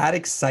seemed that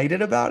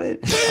excited about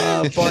it,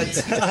 but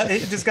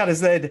it just kind of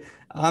said,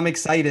 I'm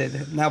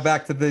excited. Now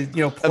back to the,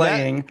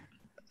 playing.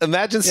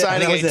 Imagine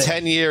signing a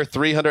 10-year,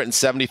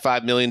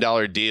 $375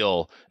 million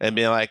deal and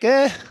being like,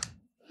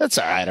 that's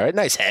all right.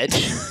 Nice hedge.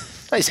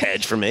 Nice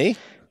hedge for me.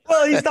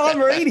 Well, he's Tom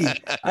Brady.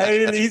 I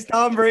mean, he's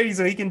Tom Brady,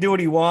 so he can do what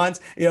he wants.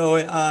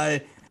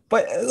 But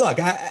look,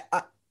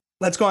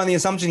 let's go on the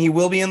assumption he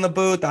will be in the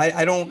booth.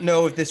 I don't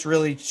know if this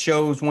really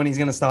shows when he's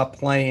going to stop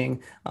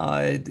playing.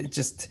 Again,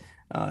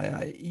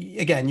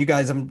 you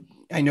guys,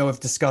 I know have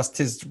discussed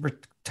his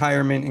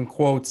retirement in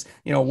quotes,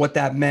 what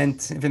that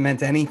meant, if it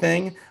meant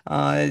anything.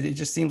 It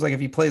just seems like if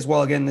he plays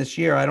well again this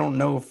year, I don't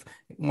know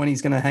when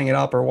he's going to hang it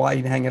up or why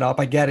he'd hang it up.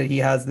 I get it. He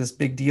has this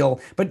big deal,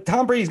 but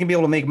Tom Brady's going to be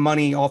able to make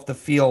money off the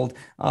field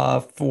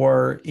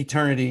for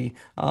eternity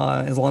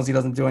as long as he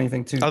doesn't do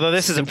anything too. Although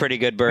this is a pretty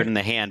good bird in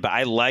the hand, but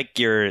I like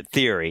your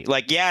theory.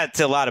 Like, yeah, it's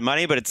a lot of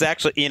money, but it's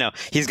actually,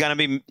 he's going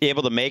to be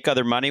able to make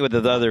other money with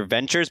the other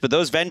ventures, but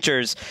those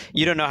ventures,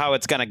 you don't know how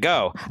it's going to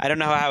go. I don't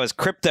know how his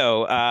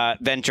crypto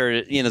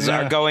venture,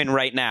 are going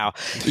right now.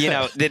 You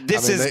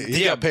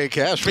got paid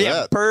cash for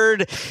that.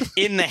 Bird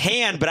in the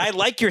hand, but I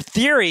like your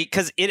theory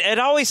because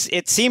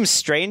it seems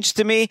strange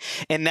to me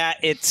in that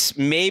it's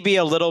maybe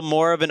a little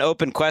more of an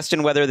open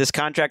question whether this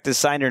contract is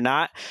signed or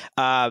not.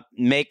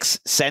 Makes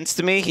sense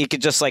to me. You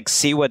could just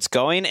see what's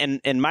going.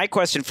 And my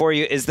question for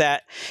you is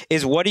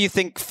what do you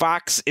think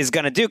Fox is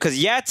going to do?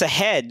 Because it's a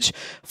hedge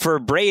for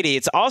Brady.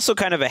 It's also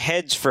kind of a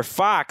hedge for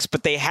Fox,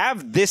 but they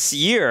have this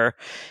year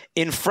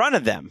in front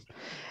of them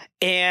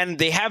and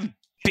they have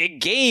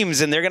big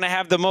games, and they're going to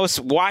have the most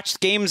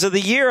watched games of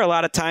the year a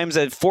lot of times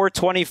at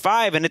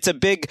 425, and it's a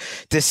big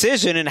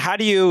decision. And how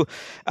do you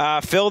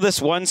fill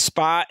this one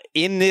spot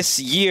in this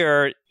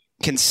year,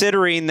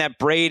 considering that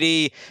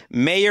Brady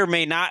may or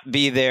may not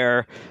be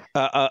there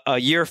a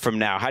year from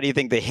now? How do you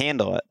think they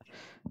handle it?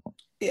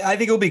 I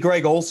think it'll be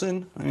Greg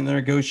Olsen. I mean, they're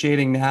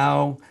negotiating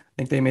now. I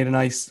think they made a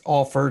nice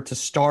offer to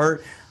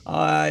start.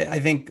 I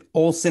think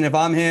Olsen, if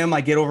I'm him,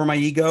 I get over my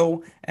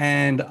ego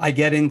and I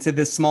get into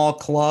this small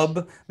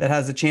club that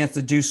has a chance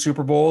to do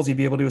Super Bowls. He'd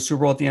be able to do a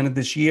Super Bowl at the end of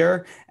this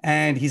year.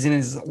 And he's in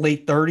his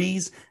late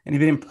 30s and he'd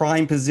be in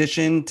prime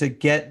position to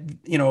get,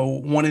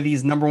 one of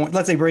these number one.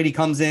 Let's say Brady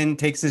comes in,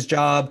 takes his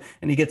job,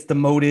 and he gets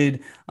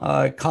demoted.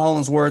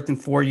 Collinsworth in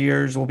 4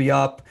 years will be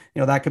up.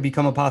 That could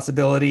become a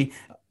possibility.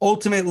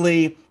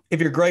 Ultimately, if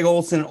you're Greg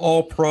Olsen,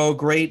 all-pro,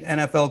 great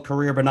NFL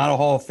career, but not a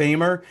Hall of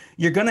Famer,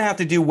 you're going to have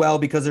to do well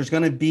because there's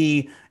going to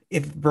be,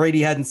 if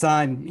Brady hadn't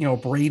signed,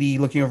 Brady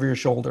looking over your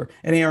shoulder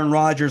and Aaron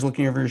Rodgers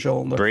looking over your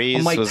shoulder.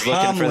 Breeze was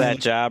looking for that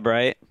job,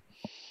 right?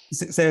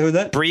 Say who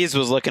that? Breeze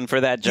was looking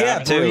for that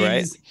job too, Breeze,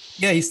 right?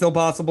 Yeah, he's still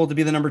possible to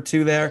be the number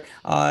 2 there.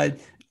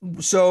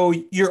 So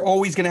you're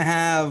always going to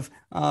have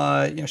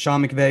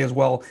Sean McVay as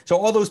well. So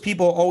all those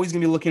people are always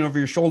going to be looking over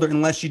your shoulder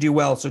unless you do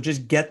well. So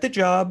just get the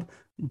job,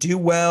 do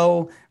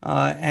well,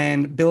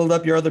 and build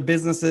up your other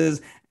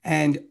businesses.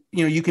 And,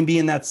 you can be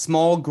in that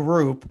small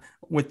group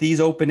with these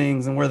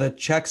openings and where the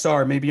checks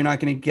are. Maybe you're not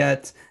going to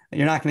get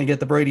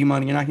the Brady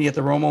money. You're not going to get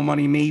the Romo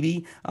money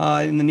maybe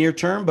in the near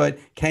term, but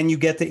can you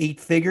get to 8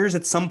 figures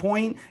at some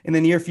point in the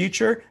near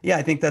future? Yeah,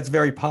 I think that's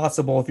very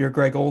possible if you're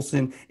Greg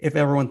Olsen, if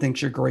everyone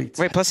thinks you're great.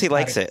 Right, plus he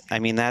likes it. I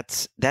mean,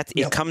 that's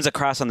it comes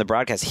across on the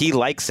broadcast. He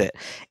likes it,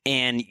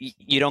 and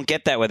you don't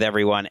get that with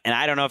everyone, and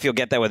I don't know if you'll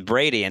get that with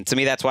Brady, and to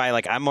me, that's why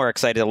I'm more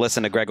excited to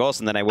listen to Greg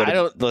Olsen than I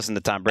would listen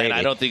to Tom Brady. And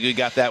I don't think you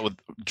got that with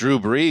Drew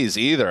Brees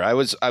either. I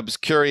was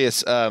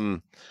curious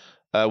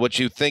what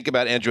you think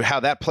about, Andrew, how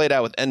that played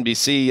out with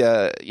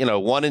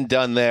NBC. One and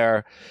done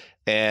there,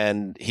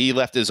 and he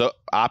left his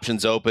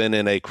options open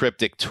in a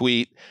cryptic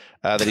tweet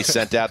that he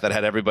sent out that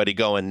had everybody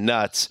going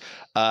nuts.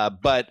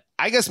 But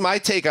I guess my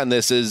take on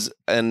this is,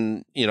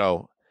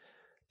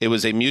 it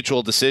was a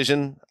mutual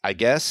decision, I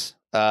guess.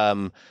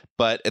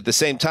 But at the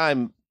same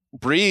time,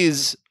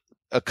 Brees,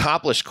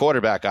 accomplished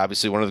quarterback,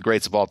 obviously one of the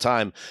greats of all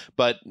time,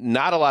 but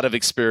not a lot of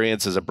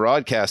experience as a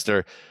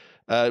broadcaster.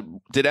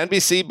 Did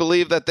NBC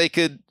believe that they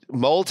could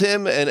mold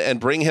him and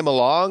bring him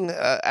along,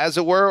 as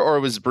it were, or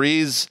was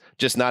Brees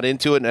just not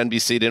into it and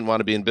NBC didn't want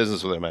to be in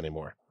business with him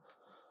anymore?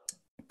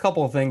 A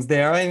couple of things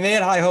there. I mean, they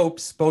had high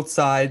hopes, both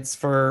sides,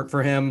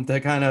 for him to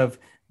kind of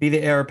be the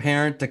heir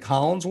apparent to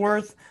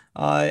Collinsworth.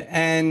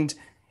 And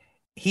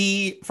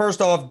he,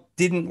 first off,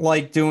 didn't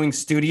like doing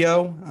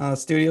studio.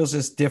 Studio's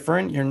just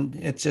different.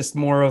 It's just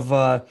more of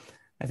I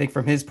think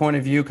from his point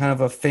of view, kind of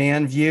a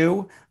fan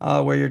view,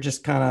 where you're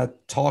just kind of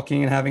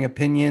talking and having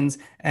opinions.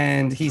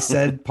 And he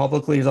said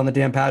publicly, he was on the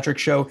Dan Patrick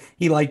Show,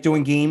 he liked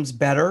doing games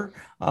better.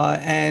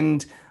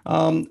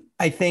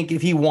 I think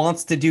if he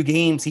wants to do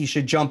games, he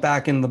should jump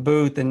back in the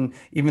booth. And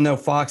even though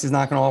Fox is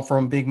not going to offer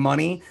him big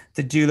money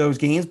to do those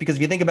games, because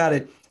if you think about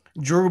it,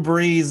 Drew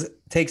Brees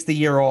takes the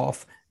year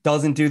off,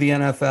 doesn't do the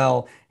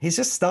NFL, his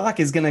just stock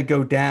is going to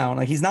go down.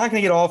 Like, he's not going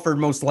to get offered,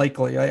 most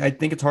likely. I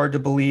think it's hard to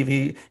believe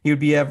he would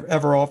be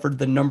ever offered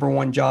the number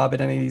one job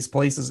at any of these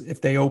places if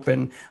they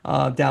open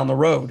down the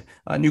road.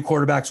 New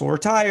quarterbacks will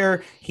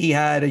retire. He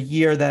had a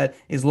year that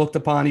is looked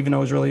upon, even though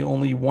it was really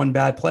only one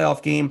bad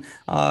playoff game,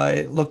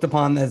 looked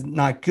upon as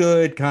not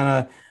good. Kind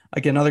of,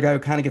 again, another guy who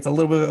kind of gets a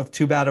little bit of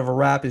too bad of a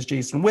rap is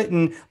Jason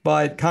Witten,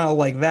 but kind of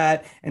like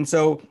that. And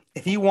so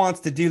if he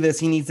wants to do this,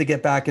 he needs to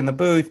get back in the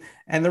booth.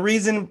 And the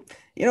reason,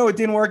 it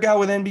didn't work out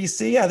with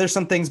NBC. Yeah, there's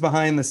some things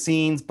behind the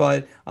scenes,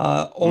 but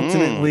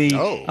ultimately,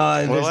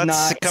 there's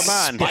not. Come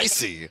on,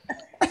 spicy.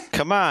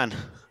 Come on,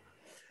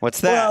 what's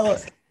that? Well,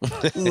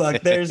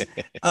 look, there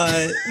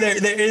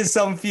is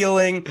some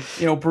feeling.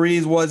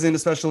 Brees wasn't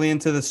especially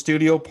into the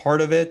studio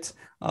part of it.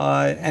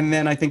 And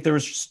then I think there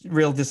was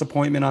real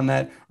disappointment on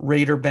that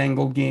Raider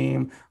Bengal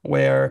game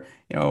where,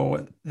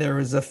 there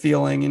was a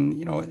feeling,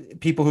 and,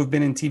 people who've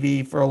been in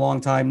TV for a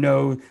long time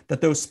know that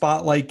those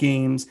spotlight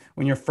games,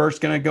 when you're first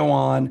going to go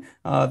on,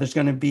 there's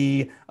going to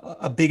be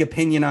a big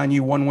opinion on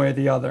you one way or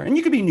the other. And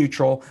you could be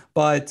neutral,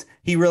 but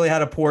he really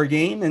had a poor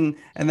game.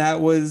 And that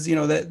was,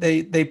 that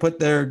they put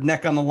their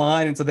neck on the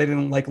line. And so they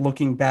didn't like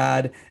looking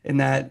bad in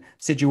that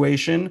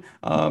situation.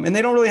 And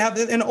they don't really have,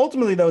 and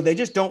ultimately though, they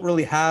just don't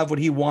really have what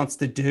he wants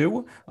to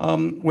do,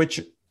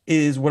 which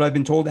is what I've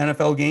been told,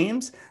 NFL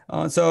games.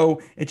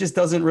 So it just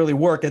doesn't really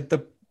work.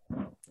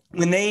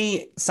 When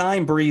they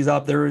signed Brees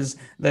up, there was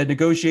the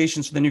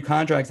negotiations for the new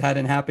contracts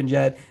hadn't happened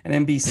yet.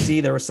 And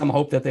NBC, there was some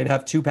hope that they'd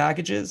have two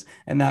packages,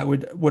 and that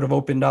would have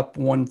opened up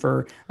one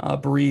for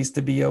Brees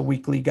to be a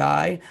weekly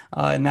guy,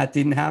 and that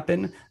didn't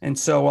happen. And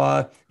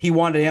so he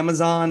wanted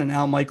Amazon, and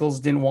Al Michaels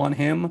didn't want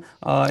him,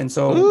 and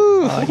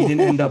so he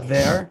didn't end up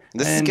there.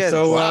 This and is good.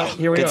 So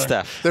here we good are.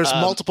 stuff. There's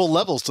multiple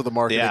levels to the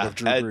marketing of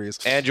Drew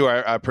Brees. Andrew,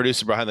 our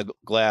producer behind the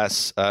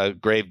glass,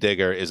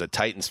 Gravedigger, is a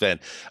Titans fan.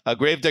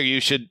 Gravedigger,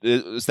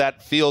 does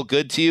that feel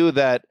good to you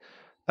that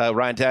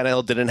Ryan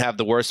Tannehill didn't have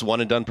the worst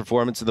one-and-done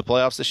performance in the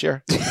playoffs this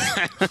year?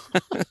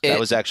 That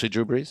was actually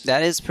Drew Brees?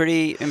 That is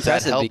pretty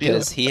impressive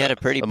because he had a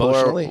pretty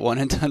poor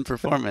one-and-done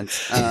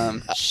performance.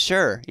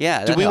 Sure,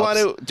 yeah. Do we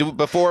want to,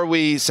 before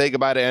we say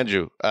goodbye to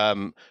Andrew,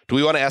 do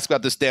we want to ask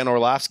about this Dan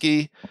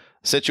Orlovsky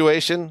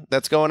situation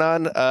that's going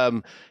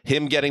on?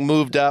 Him getting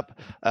moved up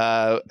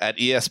at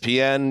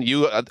ESPN.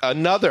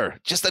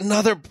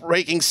 Another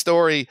breaking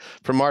story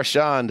from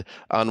Marchand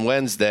on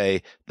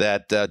Wednesday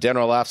that Dan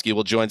Orlovsky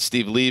will join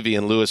Steve Levy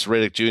and Louis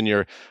Riddick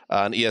Jr.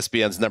 on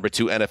ESPN's number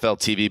 2 NFL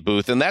TV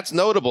booth, and that's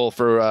notable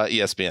for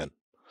ESPN.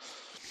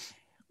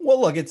 Well,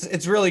 look,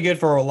 it's really good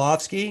for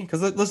Orlovsky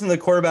because listen to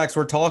the quarterbacks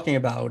we're talking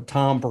about: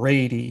 Tom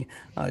Brady,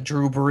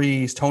 Drew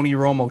Brees, Tony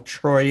Romo,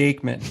 Troy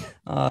Aikman.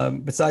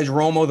 Besides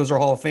Romo, those are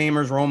Hall of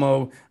Famers.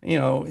 Romo,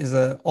 is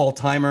an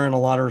all-timer in a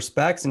lot of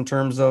respects in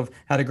terms of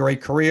had a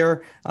great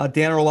career.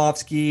 Dan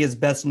Orlovsky is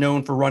best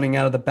known for running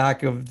out of the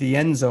back of the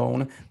end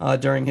zone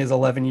during his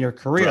 11-year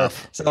career.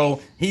 Rough. So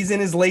he's in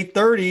his late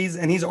 30s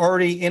and he's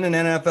already in an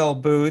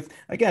NFL booth.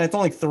 Again, it's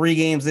only 3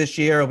 games this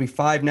year. It'll be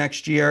 5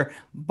 next year,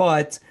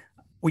 but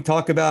we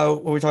talk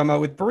about what we're talking about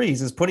with Brees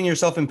is putting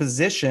yourself in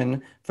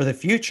position for the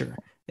future.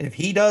 If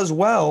he does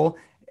well,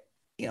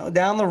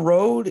 down the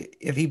road,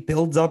 if he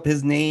builds up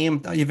his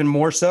name even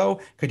more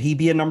so, could he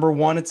be a number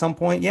 1 at some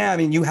point? Yeah, I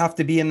mean, you have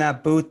to be in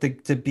that booth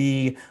to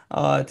be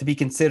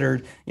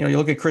considered. You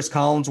look at Chris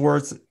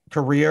Collinsworth's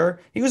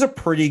career. He was a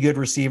pretty good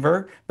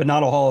receiver, but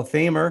not a Hall of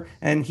Famer.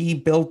 And he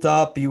built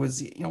up. He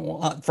was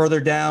further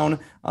down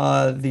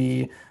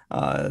the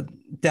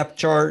depth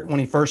chart when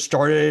he first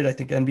started. I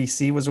think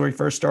NBC was where he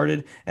first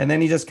started, and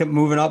then he just kept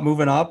moving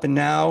up, and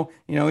now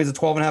he's a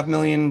 $12.5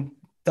 million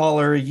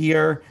a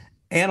year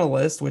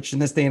analyst, which in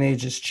this day and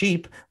age is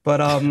cheap,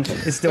 but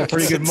is still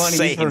pretty good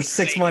money for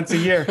 6 months a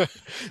year.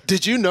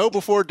 Did you know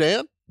before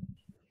Dan?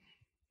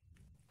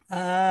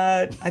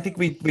 I think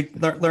we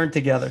learned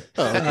together.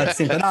 Oh,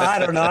 okay. No, I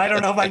don't know. I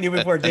don't know if I knew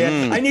before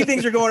Dan. I knew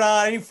things were going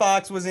on. I knew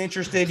Fox was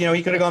interested.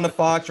 He could have gone to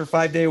Fox for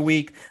 5 day a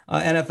week,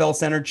 NFL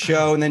centered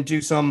show, and then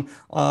do some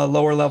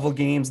lower level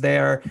games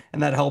there.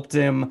 And that helped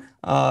him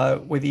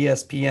with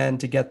ESPN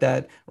to get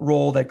that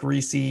role that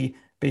Greasy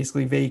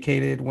basically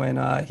vacated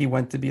when he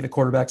went to be the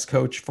quarterback's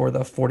coach for the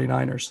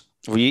 49ers.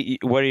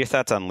 What are your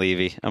thoughts on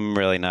Levy? I'm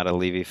really not a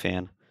Levy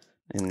fan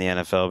in the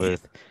NFL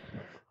booth.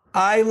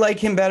 I like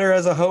him better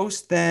as a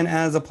host than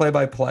as a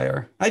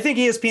play-by-player. I think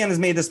ESPN has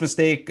made this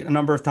mistake a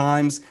number of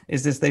times,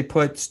 is this they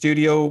put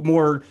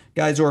more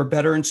guys who are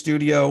better in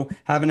studio,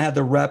 haven't had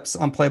the reps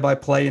on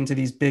play-by-play into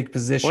these big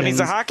positions. Well, he's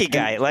a hockey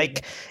guy.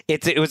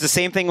 It was the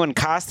same thing when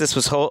Costas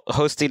was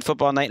hosting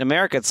Football Night in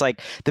America. It's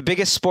like the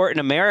biggest sport in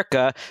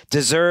America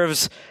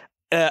deserves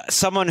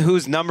someone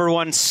whose number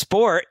one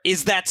sport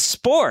is that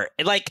sport.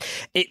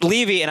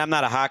 Levy, and I'm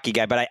not a hockey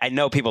guy, but I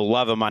know people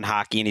love him on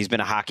hockey, and he's been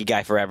a hockey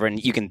guy forever.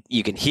 And you can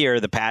hear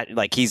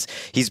the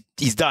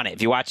he's done it.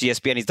 If you watch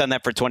ESPN, he's done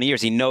that for 20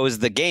 years. He knows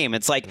the game.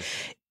 It's like,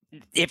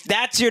 if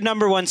that's your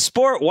number one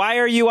sport, why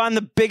are you on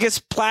the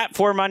biggest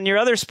platform on your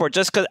other sport?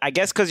 Just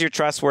because you're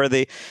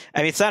trustworthy.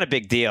 I mean, it's not a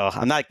big deal.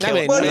 I'm not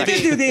killing. Well, they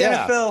did do the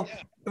NFL.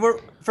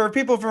 For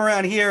people from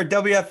around here,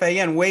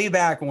 WFAN way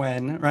back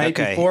when, right?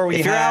 Okay.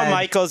 If you're Al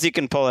Michaels, you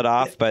can pull it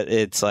off, but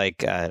it's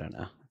like, I don't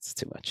know. It's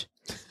too much.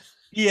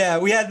 Yeah,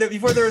 we had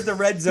before there was the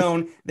Red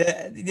Zone.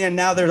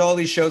 Now there's all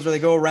these shows where they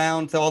go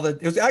around to all the.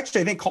 It was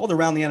actually, I think, called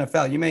Around the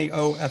NFL. You may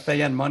owe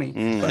FAN money,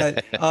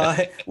 but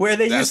where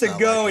they used to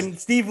go, and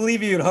Steve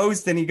Levy would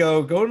host, and he'd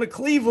go to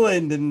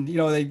Cleveland, and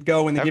they'd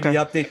go and they give you the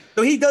update.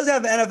 So he does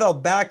have an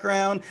NFL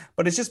background,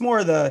 but it's just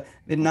more the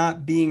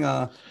not being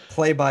a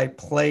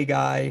play-by-play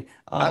guy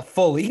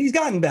fully. He's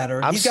gotten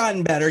better. He's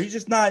He's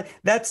just not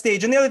that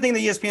stage. And the other thing that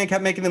ESPN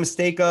kept making the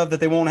mistake of that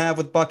they won't have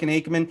with Buck and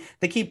Aikman,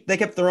 they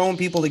kept throwing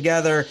people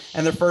together,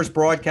 and their first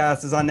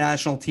broadcast is on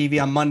national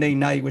TV on Monday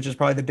night, which is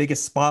probably the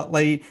biggest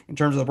spotlight in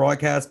terms of the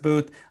broadcast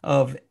booth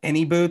of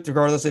any booth,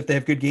 regardless if they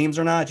have good games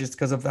or not, just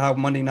because of how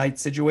Monday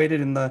night's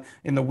situated in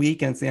the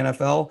week, and it's the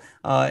NFL.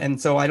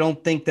 And so I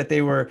don't think that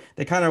they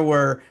kind of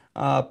were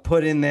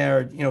put in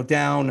there,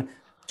 down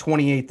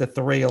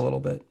 28-3 a little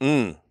bit.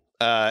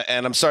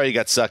 And I'm sorry you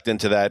got sucked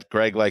into that.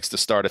 Greg likes to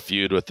start a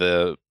feud with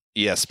the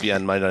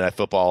ESPN Monday Night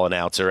Football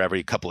announcer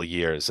every couple of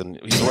years, and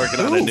he's working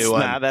on a new one.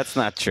 Nah, that's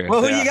not true.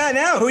 Well, who you got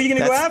now? Who are you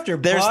going to go after?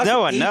 There's Buck,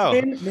 no one.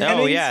 Aikman,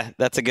 No, yeah,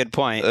 that's a good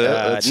point.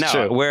 That's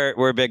true.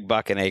 We're big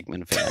Buck and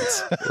Aikman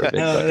fans.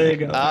 There you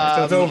go.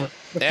 So it's over.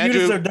 The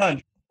Andrew, are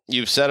done.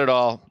 You've said it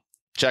all.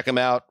 Check him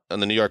out on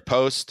the New York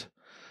Post.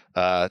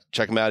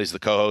 Check him out. He's the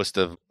co-host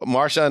of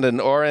Marchand and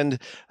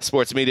Orend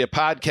Sports Media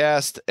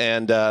Podcast.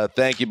 And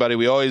thank you, buddy.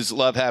 We always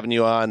love having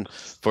you on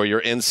for your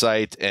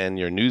insight and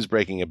your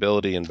news-breaking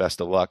ability, and best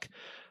of luck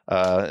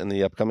in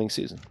the upcoming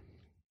season.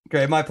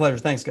 Great. My pleasure.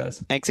 Thanks,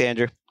 guys. Thanks,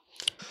 Andrew.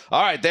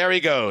 All right, there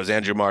he goes,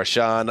 Andrew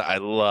Marchand. I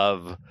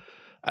love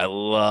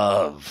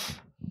Al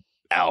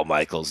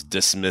Michaels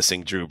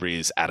dismissing Drew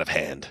Brees out of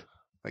hand.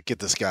 Get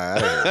this guy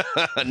out of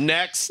here.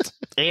 Next.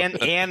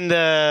 And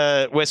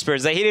the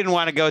whispers that he didn't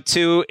want to go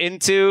too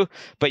into,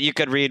 but you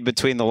could read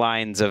between the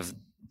lines of,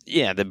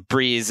 the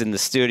Brees in the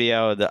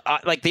studio, the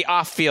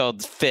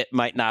off-field fit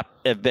might not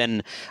have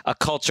been a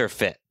culture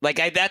fit.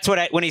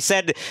 When he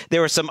said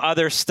there was some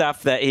other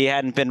stuff that he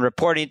hadn't been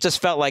reporting, it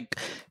just felt like,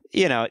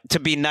 to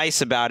be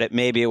nice about it,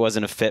 maybe it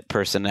wasn't a fit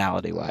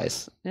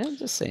personality-wise. Yeah, I'm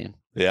just saying.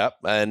 Yep.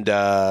 And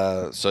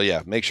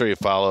make sure you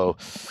follow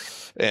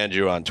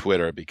Andrew on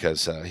Twitter,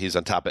 because he's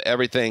on top of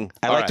everything.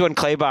 I liked when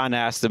Claybon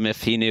asked him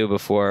if he knew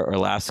before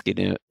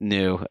Orlovsky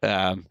knew,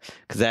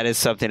 because that is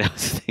something I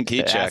was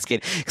thinking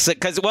asking.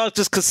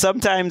 Because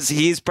sometimes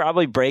he's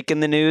probably breaking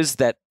the news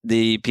that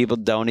the people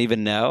don't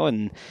even know,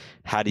 and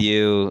how do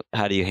you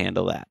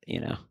handle that?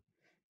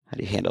 How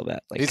do you handle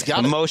that?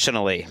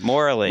 Emotionally,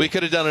 morally. We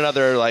could have done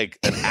another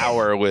an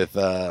hour with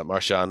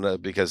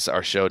Marchand, because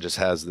our show just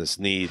has this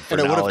need for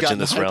knowledge in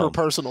this realm. And it would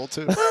have gotten hyper-personal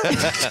too.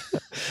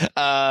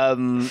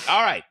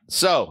 All right.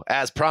 So,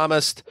 as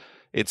promised,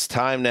 it's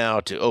time now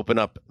to open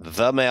up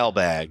the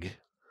mailbag.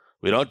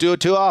 We don't do it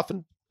too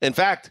often. In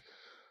fact, a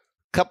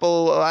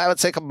couple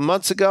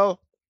months ago,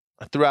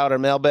 I threw out our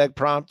mailbag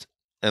prompt,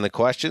 and the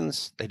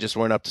questions, they just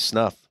weren't up to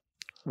snuff.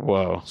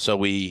 Whoa. So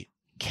we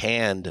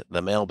canned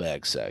the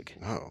mailbag seg.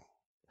 Oh.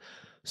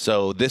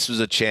 So this was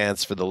a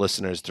chance for the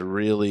listeners to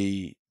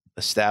really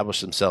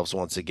establish themselves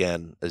once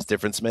again as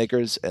difference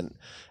makers. And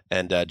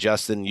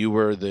Justin, you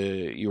were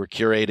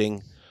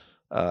curating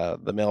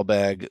the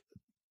mailbag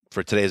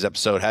for today's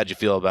episode. How'd you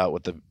feel about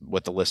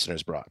what the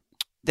listeners brought?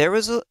 There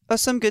was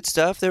some good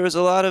stuff. There was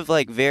a lot of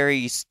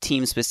very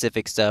team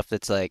specific stuff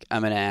that's I'm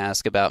going to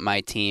ask about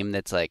my team.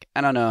 That's I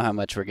don't know how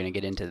much we're going to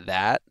get into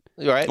that.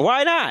 Right?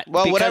 Why not?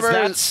 Well, because whatever.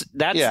 That's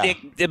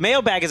the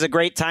mailbag is a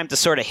great time to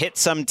sort of hit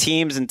some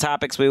teams and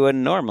topics we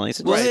wouldn't normally.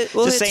 So we'll just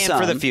hit saying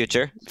some. for the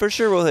future. For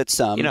sure, we'll hit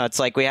some. It's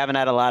like we haven't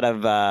had a lot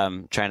of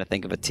trying to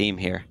think of a team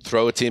here.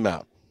 Throw a team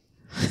out.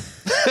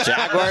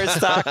 Jaguars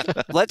talk.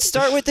 Let's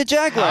start with the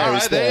Jaguars. All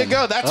right, there you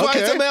go. That's why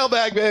it's a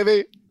mailbag,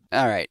 baby.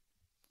 All right.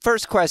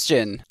 First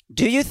question.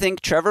 Do you think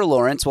Trevor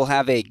Lawrence will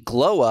have a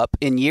glow-up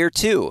in year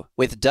 2?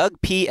 With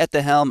Doug P. at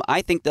the helm,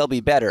 I think they'll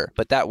be better,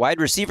 but that wide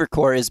receiver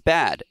core is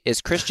bad.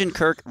 Is Christian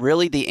Kirk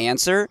really the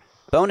answer?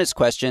 Bonus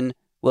question.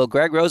 Will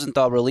Greg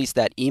Rosenthal release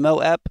that emo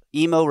ep?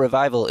 Emo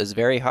revival is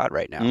very hot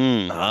right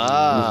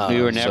now.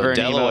 We were never an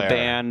emo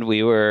band.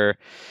 We were...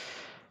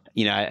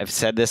 I've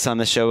said this on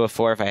the show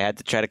before. If I had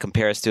to try to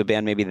compare us to a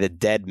band, maybe the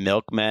Dead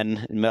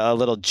Milkmen, a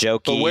little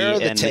jokey But where are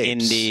the and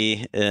tapes?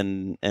 indie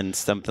and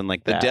something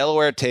like The that.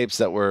 Delaware tapes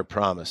that were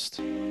promised.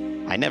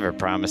 I never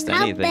promised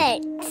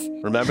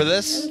anything. Remember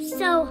this? I'm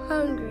so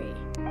hungry.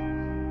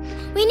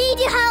 We need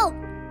your help.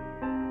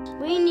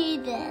 We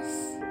need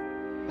this.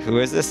 Who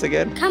is this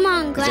again? Come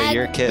on, Greg. These are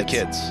your kids. The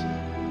kids.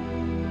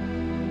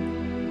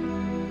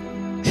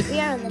 We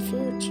are in the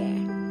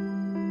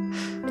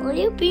future. Will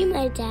you be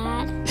my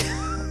dad?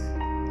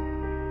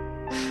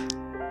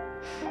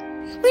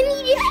 We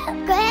need your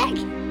help, Greg.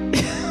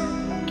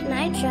 Can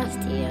I trust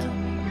you?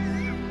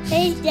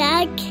 Hey,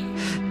 Dad.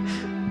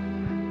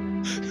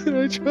 Can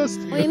I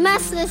trust you? We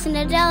must listen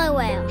to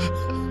Delaware.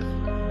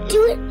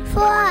 Do it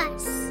for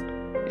us.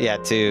 Yeah,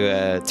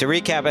 to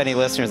recap any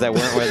listeners that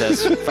weren't with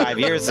us 5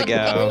 years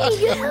ago. We need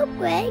your help,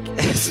 Greg.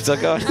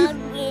 Still going? We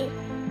need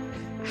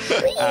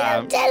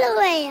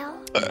Delaware.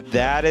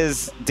 That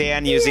is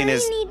Dan using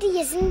his... We need to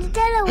listen to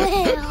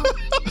Delaware.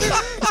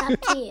 It's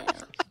up to you.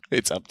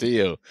 It's up to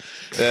you.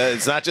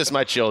 It's not just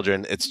my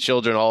children. It's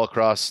children all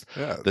across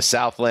the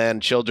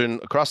Southland, children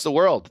across the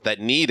world that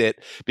need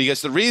it.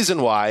 Because the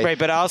reason why... Right,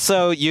 but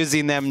also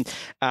using them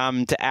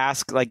to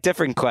ask like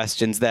different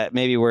questions that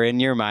maybe were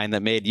in your mind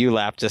that made you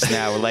laugh just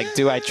now. Like,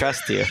 do I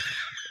trust you?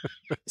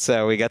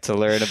 So we got to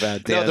learn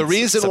about Dan's the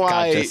reason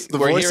why The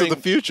we're voice of hearing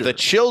the future. the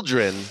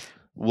children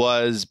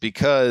was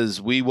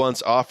because we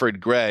once offered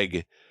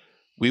Greg,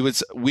 we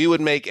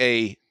would make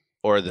the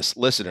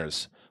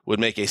listeners would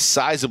make a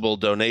sizable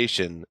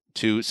donation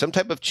to some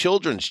type of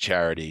children's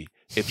charity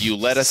if you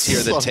let us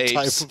hear the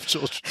tapes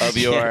of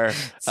your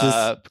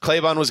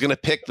Claybon was going to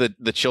pick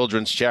the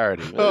children's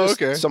charity. Oh,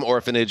 okay. Some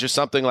orphanage or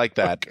something like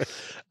that.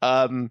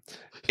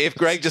 If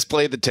Greg just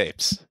played the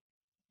tapes.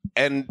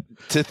 And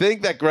to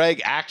think that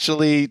Greg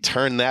actually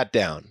turned that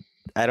down.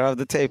 I don't have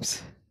the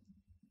tapes.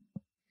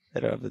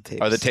 Are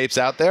the tapes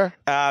out there?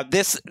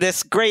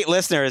 This great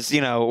listener is,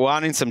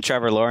 wanting some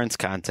Trevor Lawrence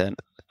content.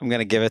 I'm going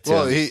to give it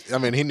to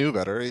him. He knew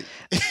better.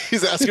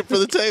 He's asking for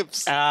the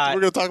tapes. We're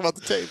going to talk about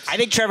the tapes. I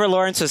think Trevor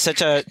Lawrence was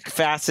such a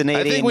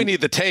fascinating... I think we need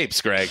the tapes,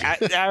 Greg. All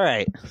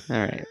right.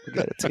 We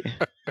got it to you.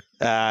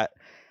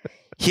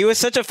 He was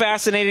such a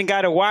fascinating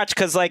guy to watch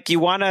because,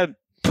 you want to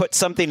put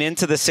something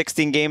into the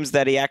 16 games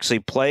that he actually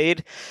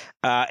played,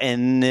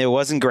 and it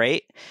wasn't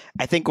great.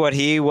 I think what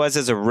he was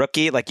as a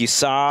rookie, you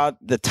saw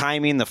the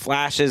timing, the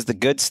flashes, the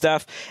good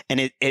stuff,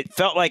 and it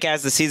felt like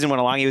as the season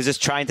went along, he was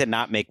just trying to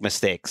not make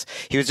mistakes.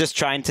 He was just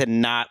trying to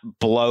not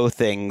blow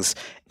things,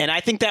 and I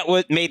think that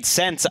made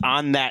sense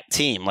on that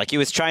team. He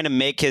was trying to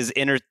make his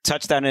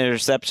touchdown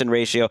interception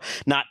ratio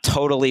not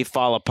totally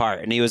fall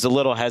apart, and he was a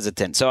little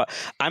hesitant. So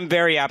I'm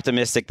very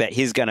optimistic that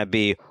he's going to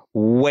be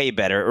way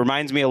better. It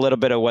reminds me a little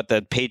bit of what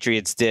the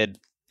Patriots did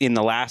in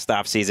the last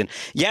offseason.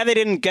 Yeah, they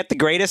didn't get the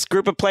greatest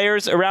group of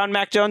players around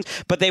Mac Jones,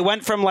 but they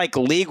went from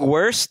league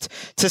worst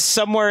to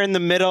somewhere in the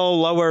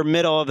lower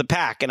middle of the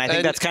pack. And I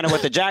think that's kind of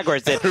what the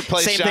Jaguars did.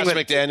 Replaced Josh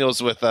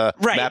McDaniels with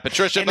Matt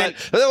Patricia. But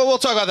we'll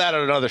talk about that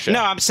on another show.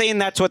 No, I'm saying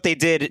that's what they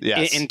did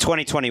in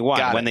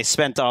 2021 when they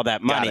spent all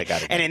that money.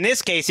 Got it. And in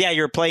this case,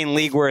 you're playing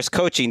league worst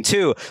coaching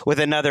too with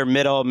another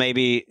middle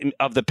maybe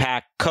of the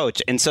pack coach.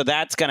 And so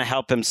that's going to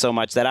help him so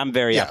much that I'm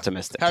very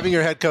optimistic. Having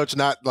your head coach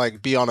not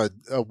be on a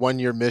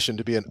 1-year mission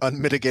to be an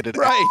unmitigated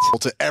asshole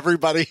to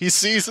everybody he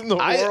sees in the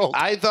world.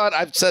 I thought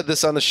I've said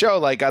this on the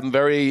show. I'm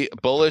very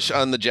bullish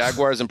on the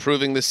Jaguars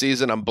improving this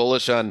season. I'm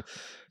bullish on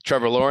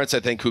Trevor Lawrence, I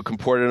think, who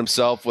comported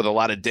himself with a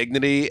lot of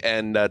dignity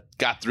and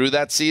got through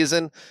that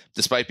season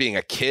despite being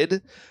a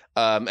kid.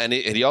 And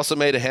he also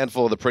made a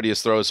handful of the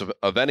prettiest throws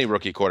of any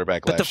rookie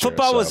quarterback last year. But the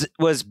football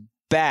was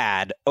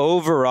bad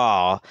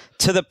overall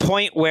to the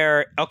point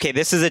where, okay,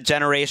 this is a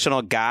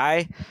generational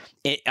guy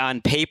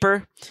on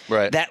paper.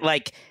 Right. That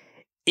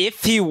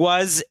if he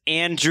was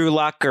Andrew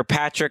Luck or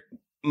Patrick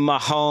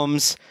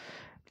Mahomes,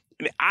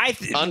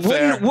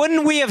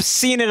 wouldn't we have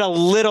seen it a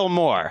little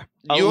more?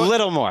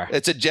 Little more.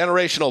 It's a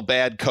generational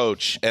bad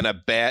coach and a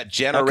bad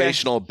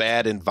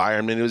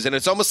environment he was in.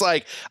 It's almost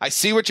like I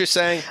see what you're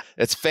saying.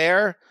 It's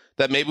fair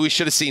that maybe we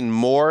should have seen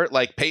more.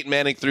 Like Peyton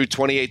Manning threw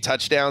 28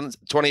 touchdowns,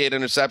 28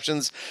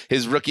 interceptions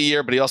his rookie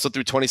year, but he also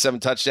threw 27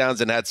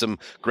 touchdowns and had some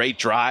great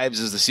drives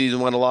as the season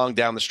went along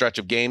down the stretch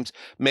of games.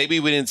 Maybe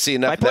we didn't see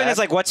enough. My point is,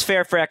 like, what's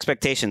fair for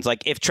expectations?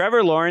 Like, if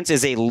Trevor Lawrence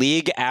is a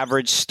league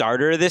average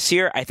starter this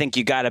year, I think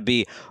you got to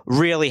be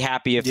really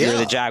happy if you're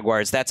the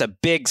Jaguars. That's a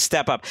big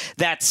step up.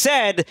 That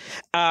said,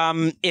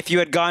 if you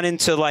had gone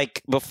into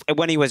like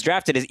when he was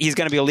drafted, he's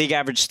going to be a league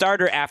average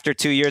starter after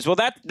 2 years. Well,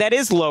 that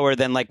is lower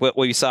than like what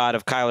we saw out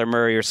of Kyler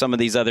Murray or some of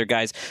these other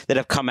guys that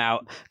have come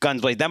out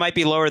guns blazing. That might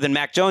be lower than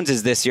Mac Jones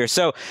is this year.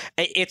 So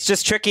it's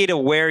just tricky to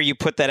where you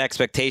put that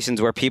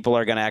expectations where people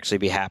are going to actually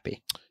be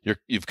happy.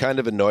 You've kind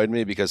of annoyed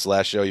me because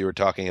last show you were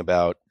talking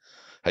about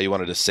how you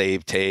wanted to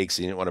save takes,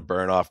 you didn't want to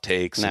burn off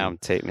takes. Now I'm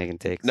making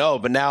takes. No,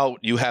 but now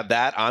you have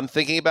that. I'm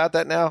thinking about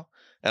that now.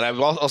 And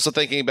I'm also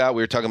thinking about,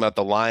 we were talking about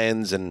the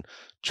Lions and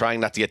trying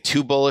not to get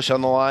too bullish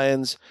on the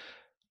Lions.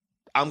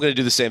 I'm going to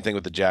do the same thing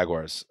with the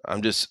Jaguars.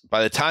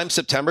 By the time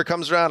September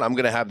comes around, I'm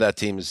going to have that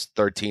team as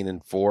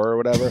 13-4 or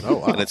whatever. Oh,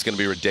 wow. And it's going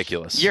to be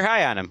ridiculous. You're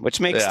high on him, which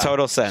makes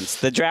total sense.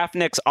 The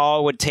Draftniks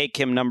all would take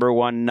him number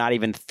one, not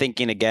even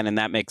thinking again, and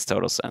that makes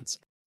total sense.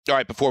 All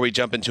right, before we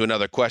jump into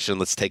another question,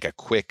 let's take a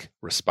quick,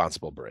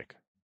 responsible break.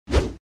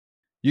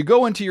 You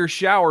go into your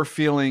shower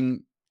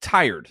feeling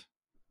tired,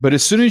 but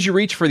as soon as you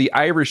reach for the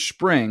Irish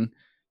Spring,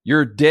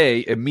 your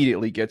day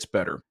immediately gets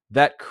better.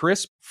 That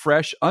crisp,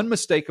 fresh,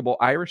 unmistakable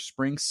Irish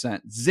Spring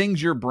scent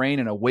zings your brain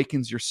and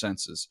awakens your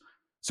senses.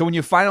 So when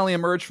you finally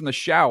emerge from the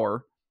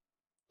shower,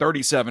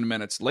 37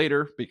 minutes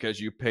later,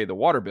 because you pay the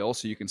water bill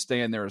so you can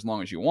stay in there as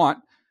long as you want,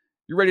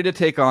 you're ready to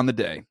take on the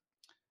day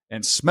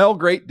and smell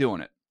great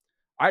doing it.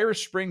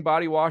 Irish Spring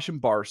Body Wash and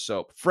Bar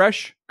Soap.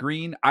 Fresh,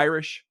 green,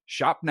 Irish.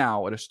 Shop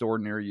now at a store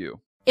near you.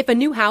 If a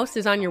new house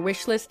is on your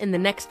wish list in the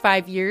next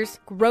 5 years,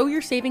 grow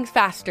your savings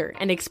faster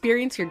and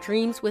experience your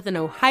dreams with an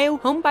Ohio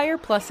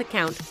Homebuyer Plus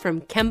account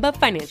from Kemba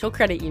Financial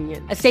Credit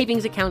Union. A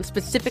savings account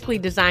specifically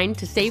designed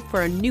to save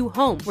for a new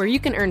home where you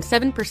can earn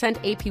 7%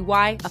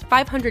 APY,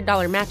 a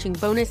 $500 matching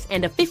bonus,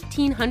 and a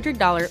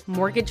 $1,500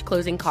 mortgage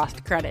closing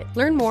cost credit.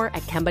 Learn more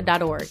at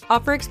Kemba.org.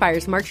 Offer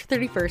expires March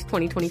 31st,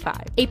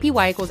 2025.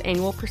 APY equals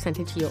annual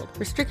percentage yield.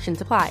 Restrictions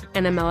apply.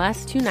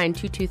 NMLS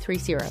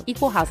 292230.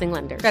 Equal housing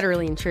lender.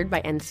 Federally insured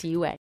by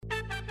NCUA.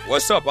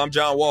 What's up? I'm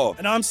John Wall.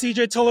 And I'm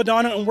CJ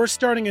Toledano, and we're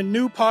starting a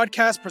new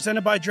podcast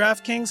presented by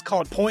DraftKings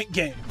called Point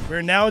Game.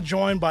 We're now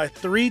joined by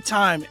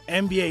three-time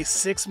NBA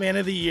Sixth Man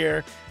of the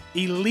Year,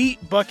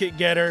 elite bucket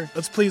getter.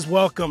 Let's please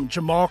welcome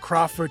Jamal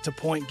Crawford to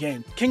Point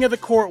Game. King of the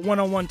Court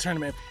one-on-one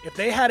tournament. If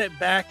they had it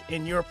back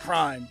in your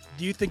prime,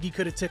 do you think you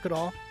could have took it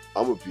all?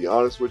 I'm going to be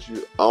honest with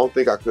you. I don't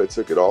think I could have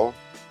took it all,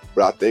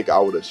 but I think I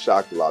would have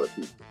shocked a lot of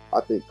people.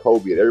 I think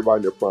Kobe and everybody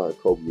in their prime,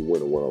 Kobe would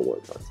win a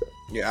one-on-one contest.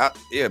 Yeah,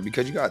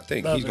 because you got to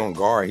think, he's going to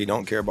guard. He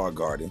don't care about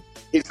guarding.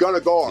 He's going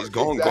to guard. He's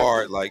going to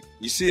guard. Like,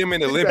 you see him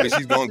in the Olympics,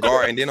 he's going to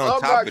guard. And then on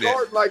top of that. I'm not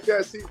guarding like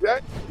that,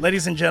 CJ.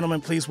 Ladies and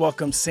gentlemen, please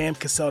welcome Sam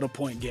Cassell to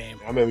Point Game.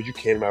 I remember you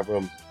came out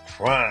from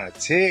prime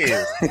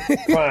 10.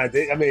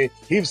 I mean,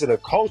 he was in a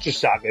culture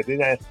shock. And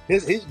then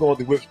he's going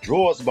through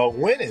withdrawals about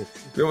winning.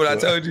 Remember what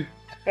I told you?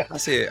 I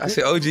said,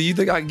 OG, you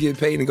think I can get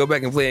paid and go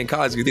back and play in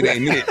college because it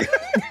ain't it?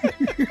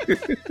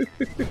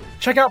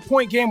 Check out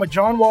Point Game with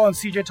John Wall and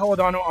CJ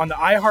Toledano on the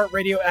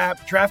iHeartRadio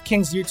app,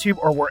 DraftKings YouTube,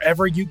 or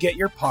wherever you get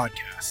your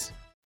podcasts.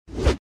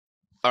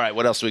 All right,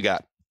 what else we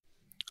got?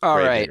 All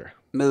right,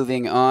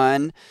 moving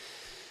on.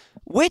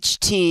 Which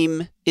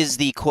team is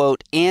the,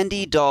 quote,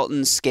 Andy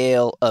Dalton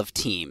scale of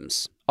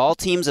teams? All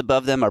teams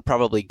above them are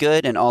probably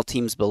good, and all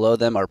teams below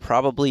them are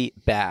probably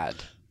bad.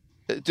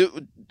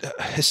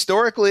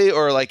 Historically,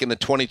 or like in the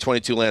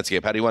 2022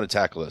 landscape, how do you want to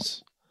tackle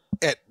this?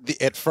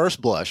 At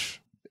first blush,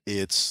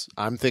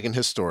 I'm thinking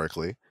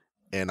historically,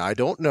 and I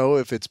don't know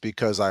if it's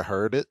because I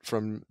heard it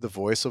from the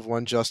voice of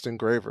one Justin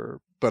Graver,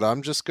 but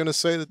I'm just going to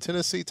say the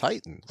Tennessee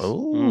Titans.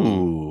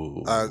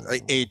 Oh,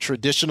 a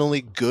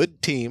traditionally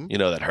good team. You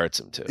know that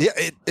hurts him too. Yeah,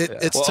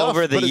 it's tough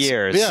over the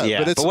years.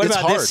 Yeah, but what about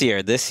hard. this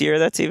year? This year,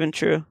 that's even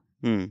true.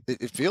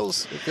 It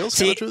feels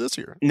kind of true this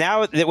year.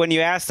 Now that when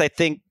you asked,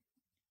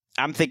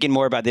 I'm thinking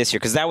more about this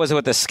year because that was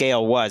what the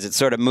scale was. It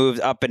sort of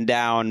moved up and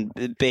down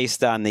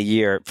based on the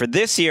year. For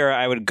this year,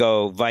 I would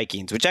go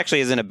Vikings, which actually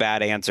isn't a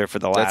bad answer for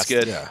the last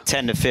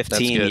 10 to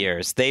 15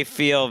 years. They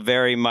feel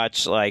very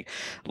much like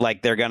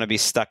they're going to be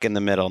stuck in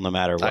the middle no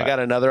matter what. I got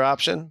another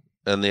option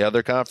in the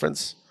other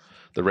conference,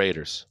 the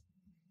Raiders.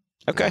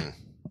 Okay.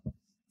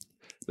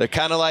 They're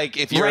kind of like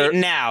if you're right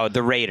now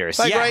the Raiders.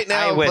 Like right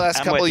now, the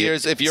last couple of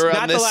years, if you're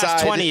on this side, not the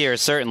last 20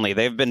 years, certainly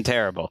they've been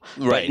terrible.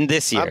 Right. But in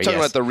this year, I'm talking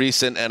about the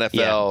recent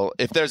NFL.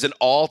 If there's an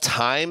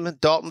all-time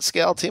Dalton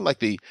scale team,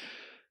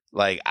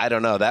 I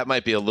don't know, that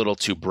might be a little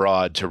too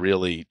broad to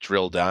really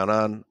drill down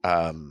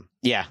on.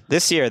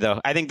 This year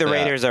though, I think the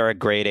Raiders are a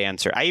great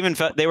answer. I even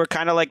felt they were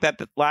kind of like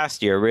that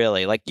last year.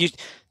 Really, like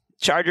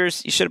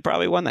Chargers, you should have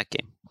probably won that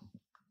game.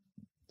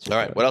 All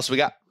right, what else we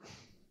got?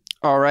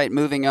 All right,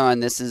 moving on.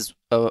 This is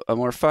a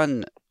more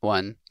fun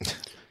one.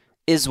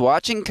 Is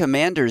watching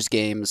Commanders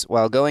games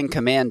while going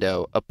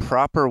commando a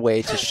proper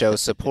way to show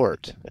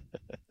support?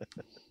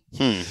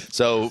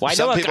 So well,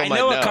 some people I might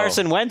know what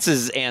Carson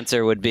Wentz's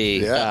answer would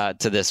be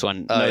to this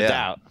one, no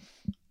doubt.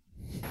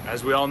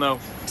 As we all know,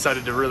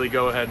 decided to really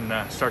go ahead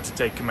and start to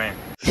take command.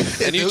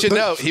 And you should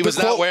know, he was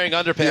not wearing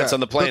underpants on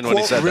the plane when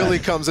he said that. The quote really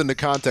comes into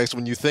context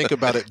when you think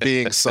about it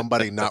being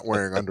somebody not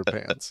wearing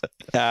underpants.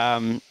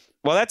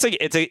 Well,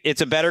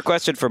 it's a better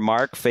question for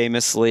Mark.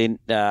 Famously,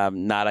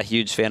 not a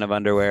huge fan of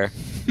underwear.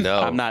 No,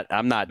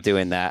 I'm not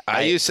doing that.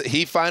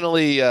 He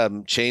finally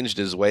changed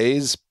his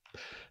ways,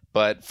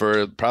 but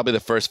for probably the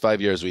first 5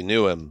 years we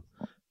knew him,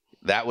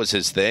 that was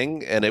his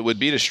thing, and it would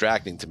be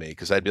distracting to me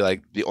because I'd be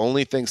like, the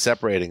only thing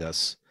separating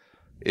us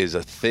is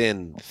a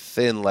thin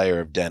layer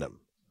of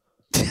denim.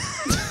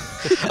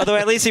 Although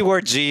at least he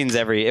wore jeans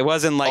it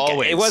wasn't like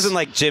Always. It wasn't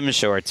like gym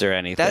shorts or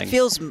anything. That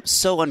feels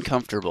so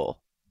uncomfortable.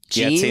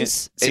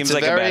 Jeans seems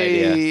like a bad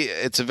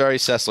idea. It's a very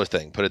Sessler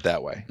thing, put it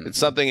that way. It's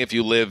something if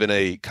you live in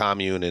a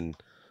commune in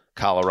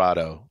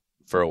Colorado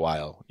for a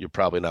while, you're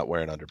probably not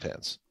wearing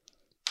underpants.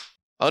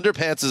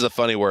 Underpants is a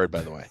funny word,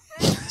 by the way.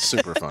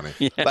 Super funny.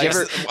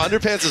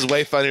 Underpants is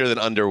way funnier than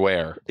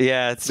underwear.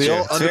 Yeah, it's the true.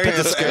 old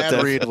underpants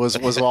ad read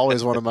was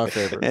always one of my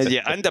favorites.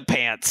 Yeah,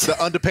 underpants. The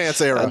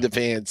underpants era.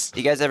 Underpants.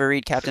 You guys ever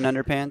read Captain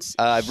Underpants?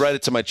 I've read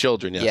it to my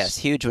children, yes. Yes,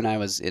 huge when I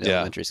was in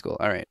elementary school.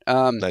 All right.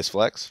 Nice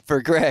flex.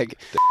 For Greg,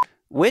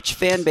 which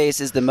fan base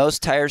is the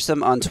most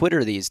tiresome on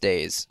Twitter these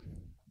days?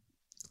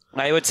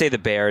 I would say the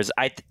Bears.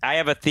 I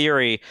have a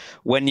theory.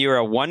 When you're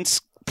a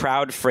once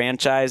proud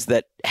franchise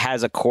that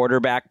has a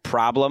quarterback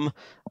problem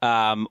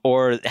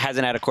or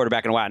hasn't had a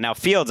quarterback in a while. Now,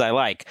 Fields I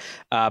like,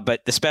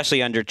 but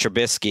especially under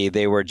Trubisky,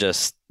 they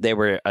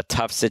were a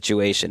tough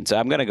situation. So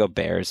I'm going to go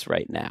Bears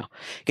right now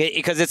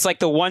because it's like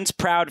the once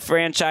proud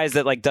franchise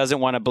that like doesn't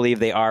want to believe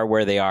they are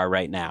where they are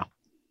right now.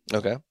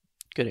 Okay.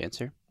 Good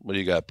answer. What do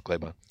you got,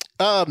 Claybon?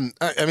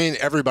 I mean,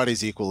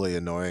 everybody's equally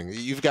annoying.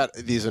 You've got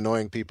these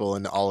annoying people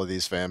in all of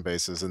these fan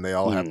bases, and they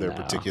all have their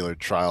particular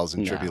trials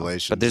and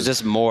tribulations. But there's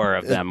just more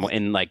of them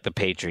in like the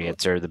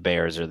Patriots or the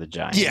Bears or the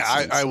Giants. Yeah,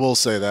 I will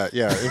say that.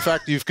 Yeah, in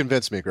fact, you've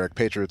convinced me, Greg.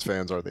 Patriots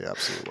fans are the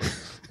absolute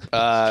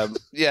worst.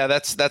 Yeah,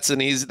 that's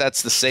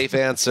the safe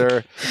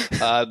answer.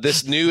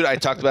 This new, I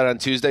talked about it on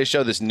Tuesday's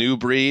show, this new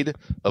breed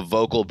of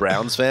vocal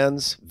Browns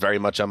fans, very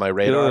much on my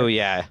radar. Oh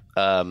yeah.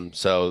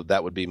 So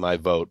that would be my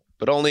vote,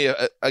 but only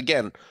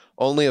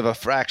only of a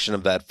fraction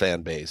of that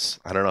fan base.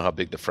 I don't know how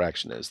big the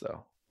fraction is,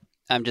 though.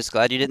 I'm just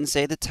glad you didn't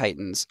say the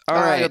Titans. All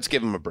right, let's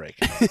give them a break.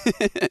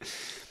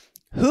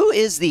 Who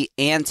is the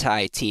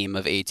anti-team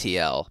of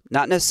ATL?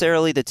 Not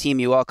necessarily the team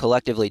you all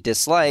collectively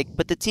dislike,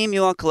 but the team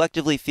you all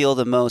collectively feel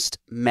the most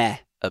meh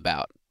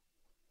about.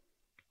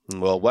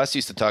 Well, Wes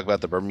used to talk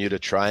about the Bermuda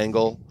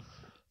Triangle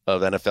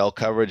of NFL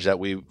coverage that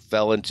we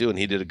fell into, and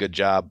he did a good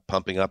job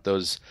pumping up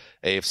those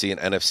AFC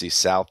and NFC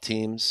South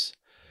teams.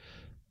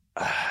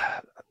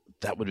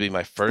 That would be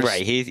my first.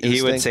 Right,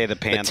 he would say the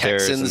Panthers, the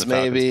Texans, and the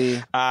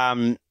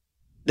maybe.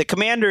 The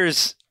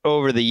Commanders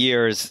over the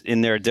years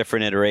in their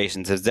different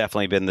iterations has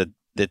definitely been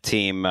the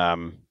team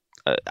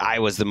I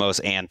was the most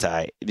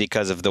anti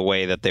because of the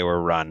way that they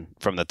were run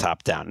from the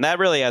top down. And that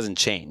really hasn't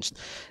changed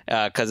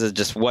because of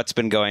just what's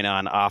been going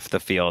on off the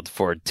field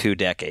for 2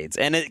 decades.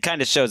 And it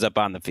kind of shows up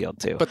on the field,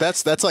 too. But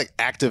that's like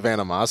active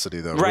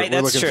animosity, though. Right,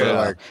 we're that's looking true. for,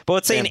 like, but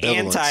let's say an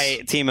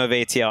anti-team of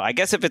ATL. I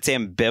guess if it's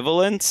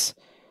ambivalence,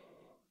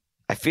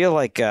 I feel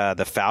like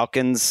the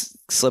Falcons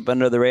slip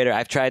under the radar.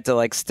 I've tried to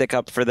like stick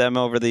up for them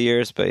over the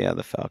years, but yeah,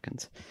 the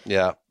Falcons.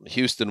 Yeah,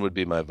 Houston would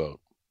be my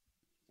vote.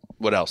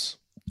 What else?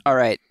 All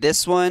right,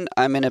 this one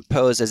I'm going to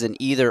pose as an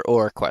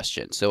either-or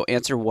question. So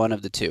answer one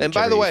of the two. And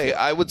by the way,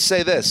 I would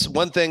say this.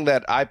 One thing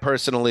that I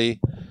personally...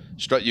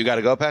 You got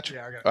to go, Patrick?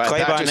 Yeah, I got it. All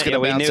right, Patrick's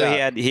Claybon, we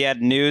knew he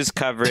had news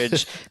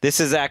coverage. This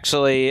is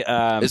actually...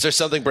 is there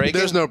something breaking?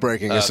 There's no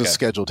breaking. It's a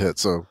scheduled hit,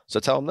 so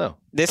tell him no.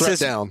 This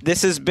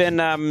has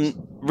been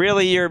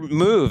really your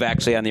move,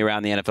 actually, on the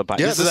Around the NFL podcast.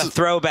 Yeah, this is a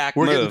throwback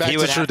we're move. Getting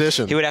back to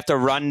tradition. He would have to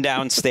run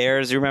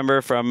downstairs, you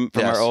remember, from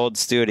our old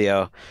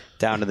studio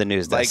down to the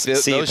news desk.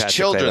 Like those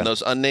children, Claybon.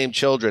 those unnamed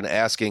children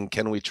asking,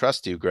 can we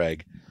trust you,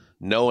 Greg?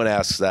 No one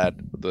asks that.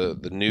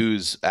 The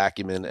news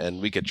acumen,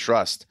 and we could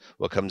trust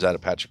what comes out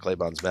of Patrick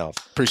Claybon's mouth.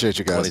 Appreciate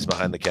you guys. When he's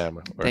behind the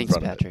camera. Or Thanks,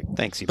 in front Patrick. Of it.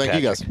 Thank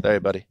you, guys. There you,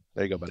 buddy.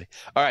 There you go, buddy.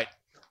 All right.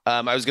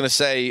 I was going to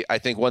say, I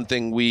think one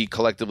thing we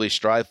collectively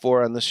strive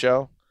for on this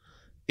show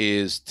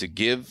is to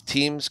give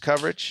teams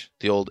coverage,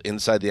 the old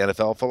inside the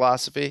NFL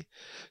philosophy.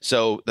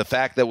 So the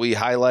fact that we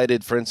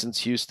highlighted, for instance,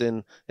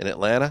 Houston and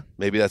Atlanta,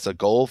 maybe that's a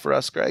goal for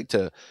us, Greg,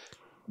 to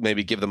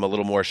maybe give them a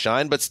little more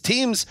shine. But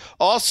teams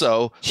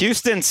also...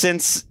 Houston,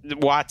 since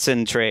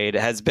Watson trade,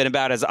 has been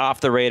about as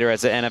off the radar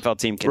as an NFL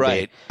team can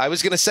be. I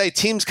was going to say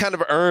teams kind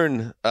of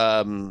earn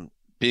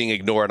being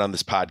ignored on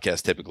this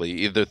podcast typically,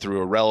 either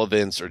through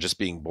irrelevance or just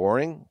being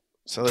boring.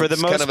 So for the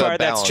most part,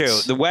 that's true.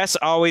 The West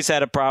always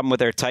had a problem with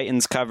their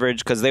Titans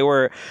coverage because they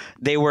were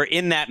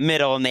in that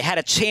middle and they had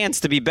a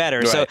chance to be better.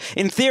 Right. So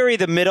in theory,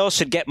 the middle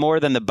should get more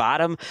than the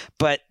bottom,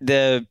 but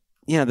the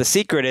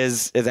secret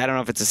is I don't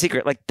know if it's a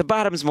secret. Like the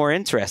bottom's more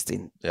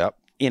interesting. Yep.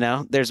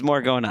 There's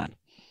more going on.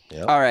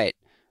 Yep. All right.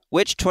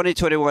 Which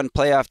 2021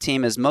 playoff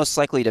team is most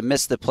likely to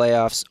miss the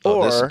playoffs,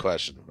 this is or a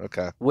question.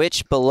 Okay.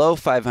 which below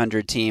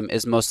 500 team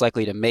is most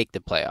likely to make the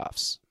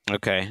playoffs?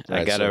 Okay, I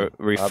Right, got to so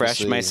refresh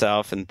obviously-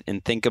 myself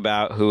and think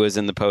about who was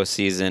in the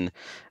postseason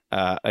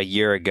a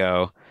year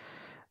ago.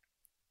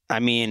 I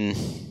mean,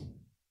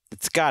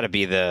 it's got to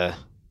be the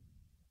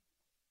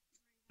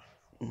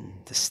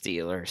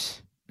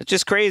Steelers. It's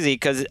just crazy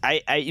because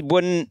I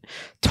wouldn't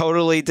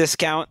totally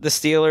discount the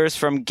Steelers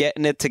from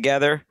getting it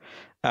together.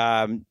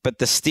 But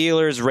the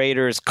Steelers,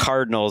 Raiders,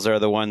 Cardinals are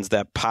the ones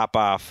that pop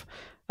off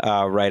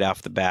right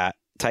off the bat.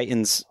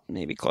 Titans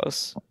maybe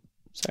close.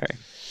 Sorry.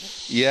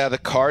 Yeah, the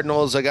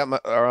Cardinals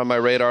are on my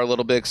radar a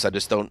little bit because I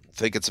just don't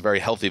think it's a very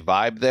healthy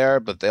vibe there.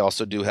 But they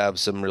also do have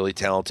some really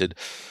talented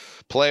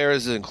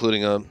players,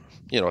 including a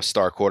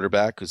star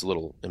quarterback who's a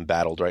little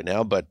embattled right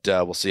now. But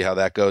we'll see how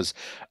that goes.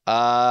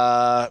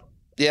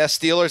 Yeah,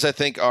 Steelers I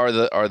think are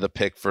the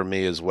pick for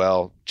me as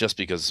well, just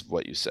because of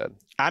what you said.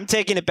 I'm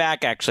taking it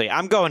back, actually.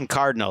 I'm going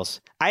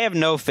Cardinals. I have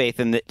no faith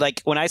in it.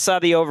 Like, when I saw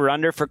the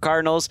over-under for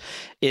Cardinals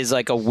is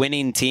like a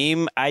winning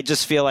team, I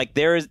just feel like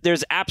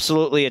there's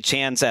absolutely a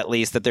chance, at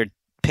least, that they're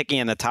picking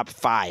in the top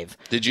 5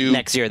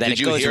 next year. Did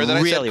you hear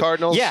that really, I said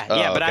Cardinals? Yeah,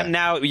 but okay. I'm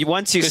now,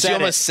 once you said you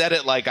almost said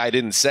it like I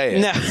didn't say it.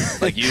 No.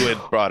 Like you had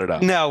brought it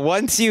up. No,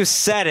 once you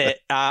said it,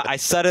 I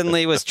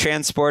suddenly was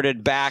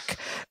transported back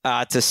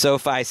to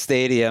SoFi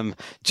Stadium,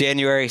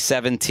 January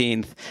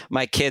 17th.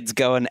 My kid's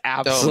going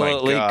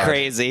absolutely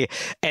crazy.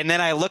 And then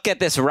I look at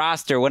this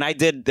roster. When I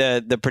did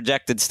the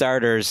projected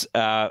starters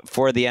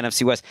for the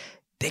NFC West,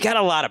 they got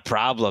a lot of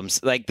problems.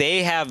 Like,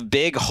 they have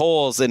big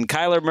holes, and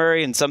Kyler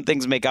Murray and some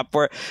things make up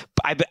for it.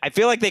 I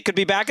feel like they could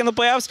be back in the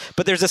playoffs,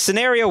 but there's a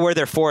scenario where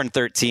they're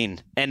 4-13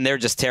 and they're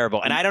just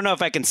terrible. And I don't know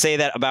if I can say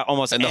that about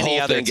almost any other team. And the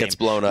whole thing gets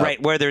blown up.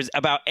 Right, where there's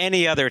about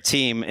any other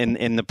team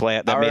in the play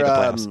that made the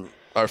playoffs.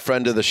 Our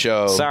friend of the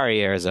show.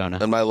 Sorry, Arizona.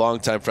 And my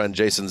longtime friend,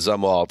 Jason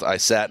Zumwalt. I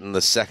sat in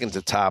the second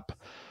to top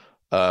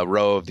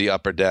row of the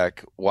upper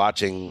deck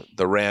watching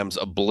the Rams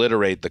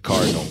obliterate the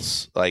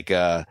Cardinals.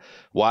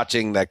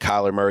 Watching that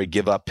Kyler Murray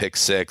give up pick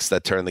 6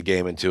 that turned the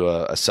game into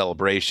a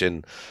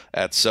celebration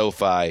at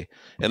SoFi.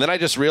 And then I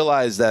just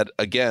realized that,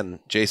 again,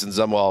 Jason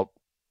Zumwalt,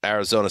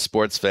 Arizona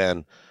sports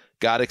fan,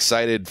 got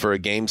excited for a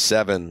Game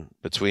 7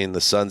 between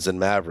the Suns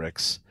and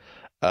Mavericks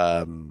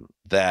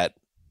that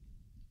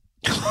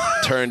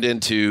turned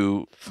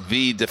into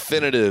the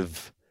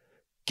definitive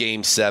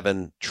Game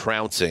 7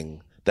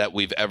 trouncing that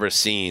we've ever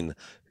seen.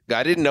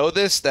 I didn't know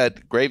this,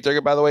 that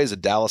Gravedigger, by the way, is a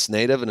Dallas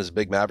native and is a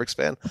big Mavericks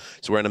fan.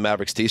 He's wearing a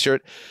Mavericks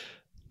t-shirt.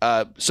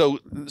 So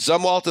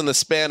Zumwalt, in the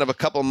span of a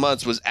couple of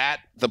months, was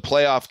at the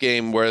playoff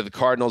game where the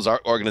Cardinals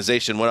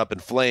organization went up in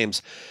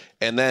flames.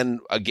 And then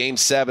a Game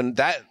 7,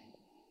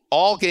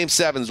 all Game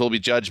 7s will be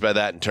judged by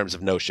that in terms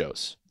of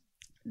no-shows.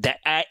 That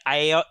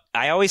I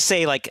always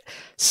say, like,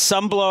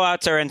 some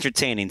blowouts are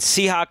entertaining.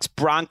 Seahawks,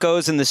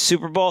 Broncos in the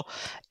Super Bowl,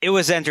 it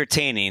was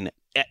entertaining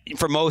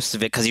for most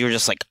of it because you were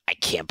just like, I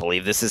can't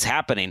believe this is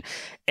happening.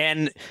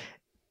 And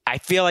I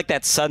feel like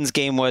that Suns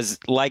game was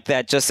like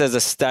that, just as a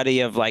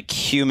study of like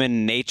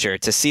human nature.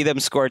 To see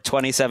them score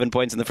 27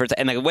 points in the first,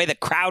 and the way the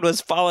crowd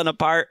was falling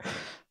apart,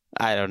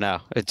 I don't know.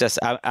 It just,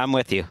 I'm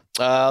with you.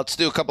 Let's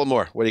do a couple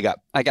more. What do you got?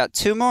 I got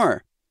 2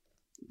 more.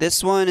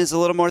 This one is a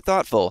little more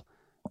thoughtful.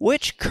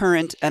 Which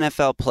current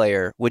NFL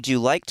player would you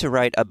like to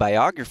write a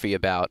biography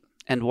about,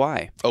 and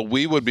why? Oh,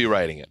 we would be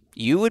writing it.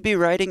 You would be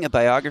writing a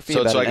biography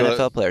about an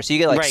NFL player. So you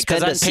get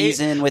spend a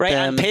season with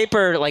them. On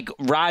paper, like,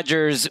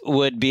 Rodgers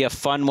would be a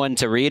fun one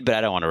to read, but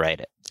I don't want to write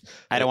it.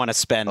 I don't want to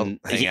spend...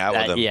 hang out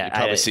with them. Yeah, you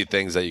probably see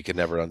things that you could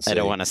never unsee. I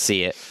don't want to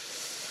see it.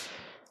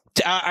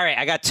 All right,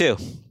 I got 2.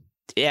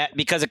 Yeah,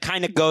 because it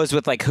kind of goes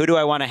with, like, who do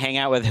I want to hang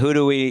out with? Who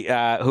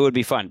would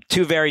be fun?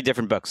 2 very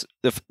different books.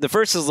 The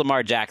first is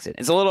Lamar Jackson.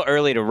 It's a little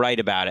early to write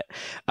about it,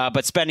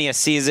 but spending a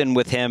season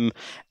with him,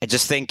 I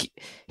just think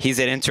he's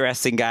an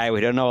interesting guy. We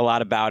don't know a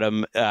lot about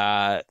him.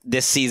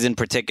 This season in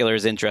particular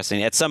is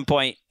interesting. At some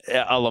point,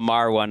 a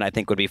Lamar one I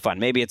think would be fun.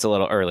 Maybe it's a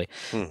little early.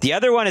 The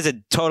other one is a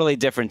totally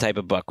different type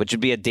of book, which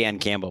would be a Dan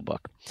Campbell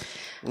book.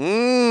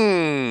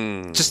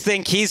 Just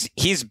think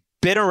he's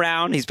been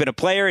around. He's been a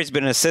player. He's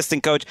been an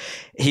assistant coach.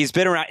 He's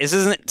been around. This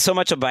isn't so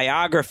much a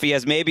biography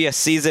as maybe a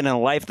season in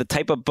life, the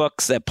type of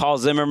books that Paul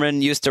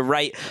Zimmerman used to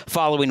write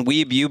following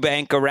Weeb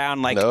Eubank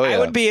around. Like, I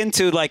would be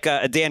into like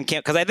a Dan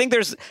Camp, because I think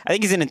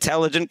he's an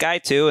intelligent guy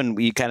too, and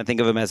you kind of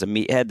think of him as a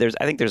meathead.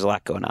 I think there's a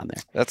lot going on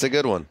there. That's a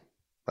good one.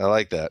 I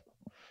like that.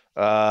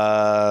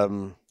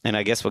 And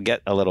I guess we'll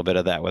get a little bit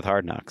of that with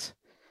Hard Knocks.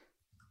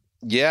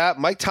 Yeah,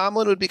 Mike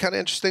Tomlin would be kind of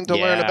interesting to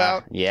learn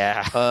about.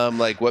 Yeah.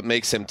 Like, what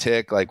makes him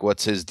tick? Like,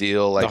 what's his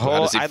deal? Like, how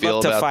does he feel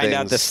about things? I'd love to find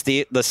out the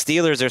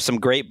Steelers are some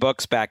great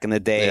books back in the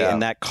day,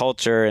 and that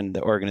culture and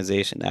the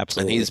organization.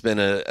 Absolutely. And he's been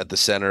at the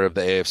center of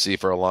the AFC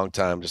for a long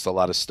time. Just a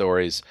lot of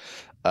stories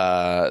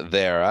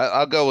there.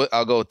 I'll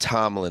go with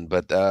Tomlin,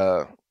 but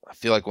I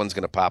feel like one's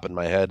going to pop in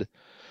my head.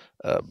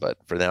 But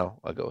for now,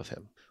 I'll go with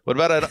him. What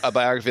about a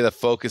biography that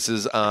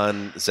focuses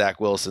on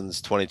Zach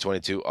Wilson's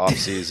 2022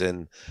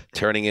 offseason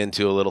turning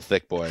into a little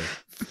thick boy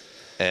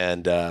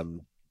and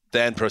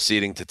then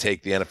proceeding to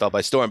take the NFL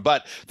by storm.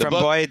 But from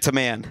boy to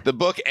man, the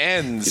book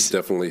ends. He's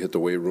definitely hit the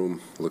weight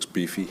room. Looks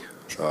beefy.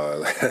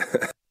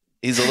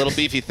 He's a little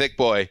beefy, thick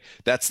boy.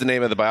 That's the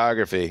name of the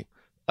biography.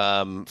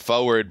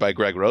 Forward by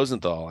Greg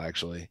Rosenthal,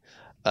 actually.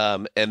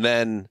 And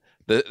then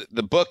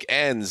the book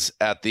ends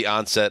at the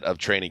onset of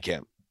training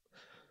camp.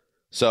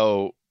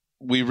 So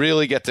we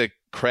really get to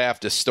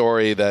craft a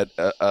story that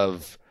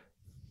of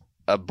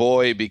a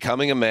boy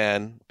becoming a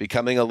man,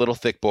 becoming a little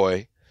thick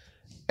boy,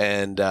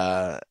 and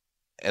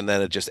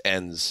then it just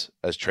ends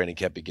as training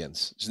camp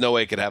begins. There's no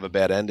way it could have a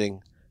bad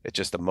ending. It's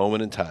just a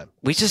moment in time.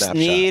 We just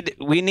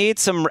need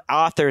some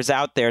authors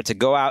out there to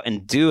go out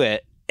and do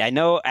it. I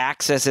know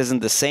access isn't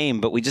the same,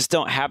 but we just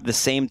don't have the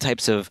same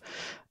types of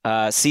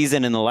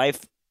season in the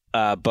life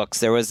books.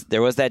 There was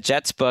that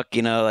Jets book,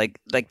 like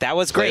that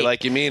was great. Play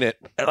Like You Mean It.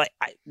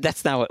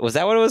 That's not what was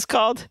that what it was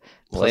called?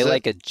 Play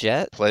Like a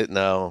Jet?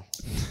 No.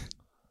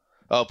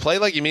 Oh, Play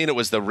Like You Mean It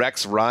was the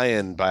Rex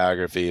Ryan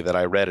biography that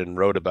I read and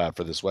wrote about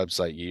for this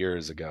website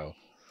years ago.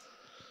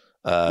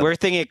 We're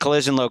thinking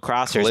Collision Low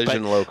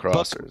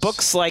Crossers.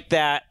 Books like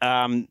that,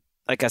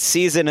 like a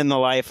season in the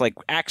life, like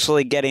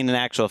actually getting an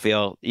actual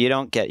feel. You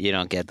don't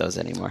get those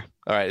anymore.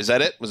 All right, is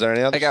that it? Was there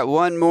any others? I got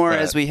one more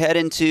as we head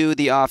into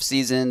the off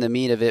season, the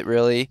meat of it,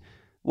 really.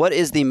 What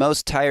is the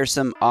most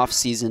tiresome off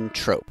season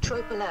trope?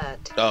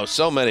 Oh,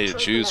 so many to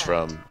choose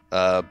from.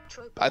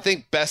 I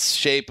think best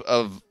shape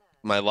of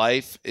my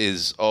life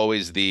is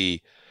always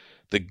the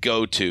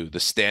go-to, the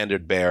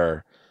standard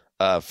bearer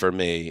for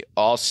me.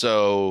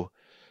 Also,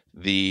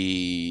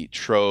 the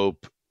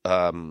trope,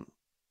 I'm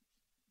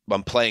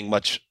playing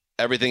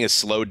everything is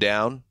slowed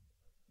down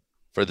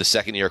for the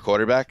second-year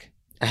quarterback.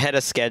 Ahead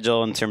of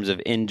schedule in terms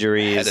of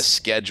injuries. Ahead of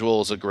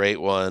schedule is a great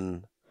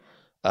one.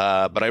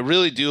 But I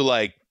really do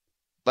like,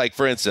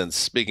 for instance,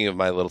 speaking of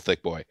my little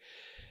thick boy,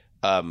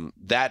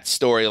 that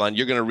storyline,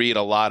 you're going to read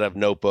a lot of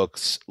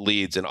notebooks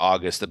leads in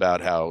August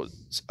about how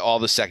all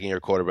the second-year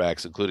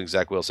quarterbacks, including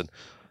Zach Wilson,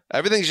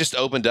 everything's just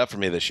opened up for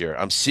me this year.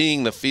 I'm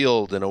seeing the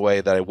field in a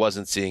way that I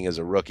wasn't seeing as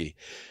a rookie.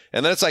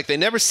 And then it's like they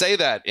never say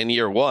that in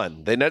year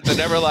one. They're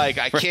never like,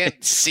 I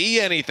can't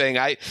see anything.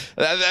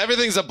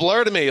 Everything's a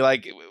blur to me.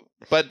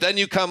 But then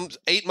you come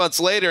 8 months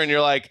later and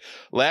you're like,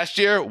 last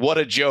year, what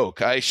a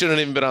joke. I shouldn't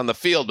have even been on the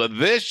field. But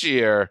this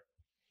year,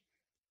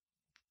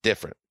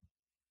 different.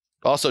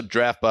 Also,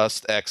 Draft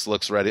Bust X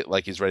looks ready,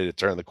 like he's ready to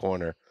turn the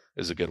corner,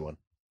 is a good one.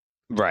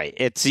 Right.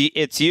 It's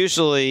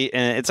usually,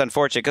 and it's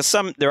unfortunate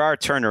because there are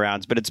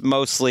turnarounds, but it's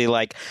mostly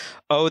like,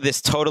 oh,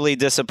 this totally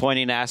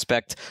disappointing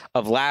aspect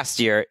of last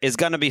year is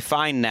going to be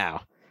fine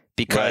now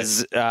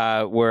because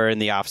we're in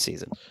the off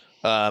season.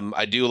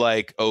 I do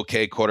like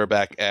OK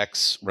Quarterback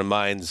X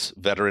reminds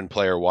veteran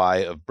player Y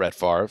of Brett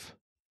Favre.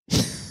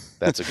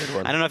 That's a good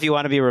one. I don't know if you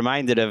want to be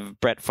reminded of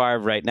Brett Favre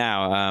right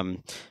now.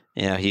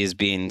 He's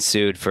being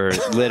sued for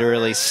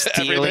literally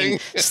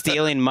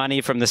stealing money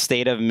from the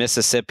state of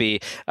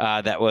Mississippi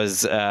that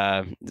was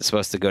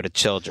supposed to go to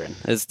children.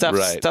 It's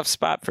a tough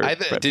spot for.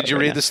 Did you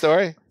read the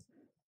story?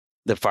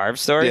 The Favre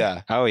story?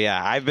 Yeah. Oh,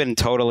 yeah. I've been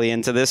totally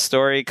into this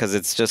story because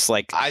it's just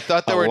like I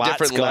thought there were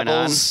different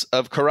levels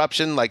of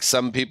corruption. Like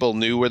some people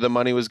knew where the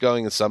money was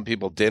going and some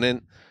people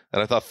didn't.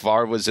 And I thought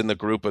Favre was in the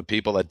group of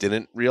people that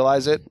didn't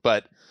realize it.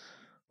 But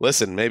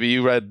listen, maybe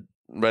you read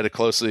it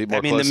closely. The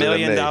 $1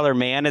 Million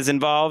Man is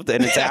involved,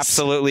 and it's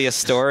absolutely a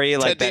story.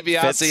 Like Ted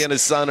DiBiase and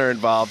his son are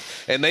involved,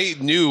 and they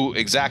knew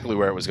exactly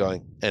where it was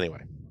going.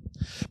 Anyway,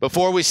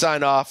 before we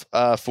sign off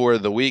for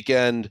the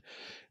weekend,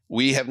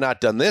 we have not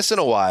done this in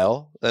a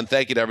while, and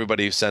thank you to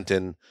everybody who sent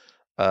in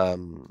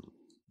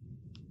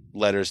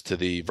letters to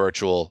the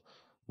virtual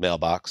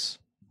mailbox.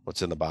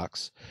 What's in the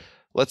box?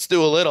 Let's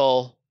do a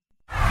little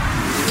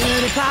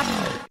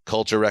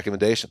culture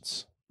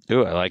recommendations.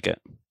 Ooh, I like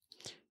it.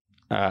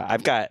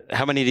 I've got,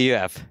 how many do you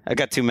have? I've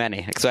got too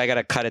many, so I got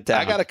to cut it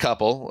down. I got a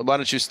couple. Why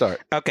don't you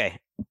start? Okay.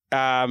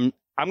 I'm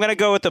going to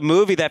go with a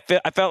movie that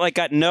I felt like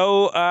got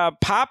no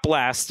pop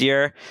last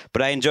year,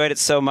 but I enjoyed it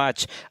so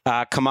much.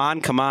 Come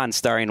On,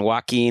 starring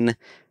Joaquin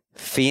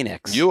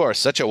Phoenix. You are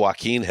such a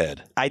Joaquin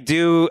head. I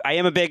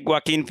am a big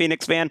Joaquin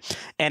Phoenix fan,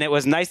 and it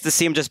was nice to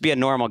see him just be a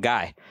normal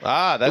guy.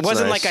 That's It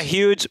wasn't nice. like a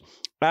huge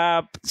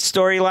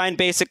storyline.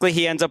 Basically,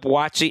 he ends up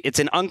watching, it's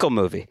an uncle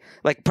movie,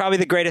 like probably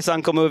the greatest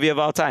uncle movie of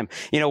all time.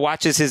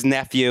 Watches his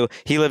nephew.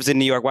 He lives in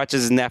New York,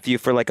 watches his nephew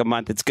for like a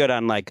month. It's good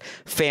on like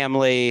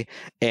family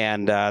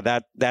and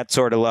that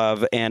sort of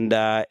love. And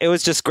it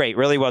was just great.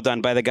 Really well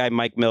done by the guy,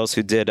 Mike Mills,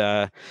 who did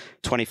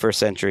 21st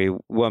Century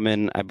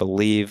Woman, I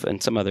believe,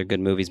 and some other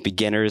good movies.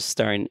 Beginners,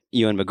 starring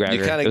Ewan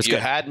McGregor. You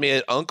had me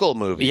at uncle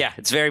movie. Yeah,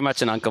 it's very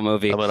much an uncle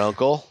movie. I'm an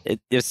uncle.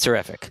 It's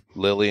terrific.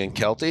 Lily and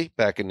Kelty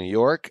back in New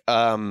York.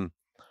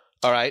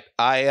 All right.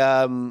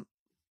 I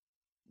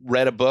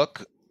read a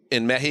book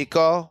in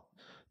Mexico,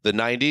 the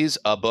 90s,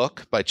 a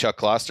book by Chuck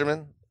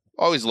Klosterman.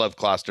 Always loved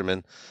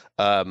Klosterman.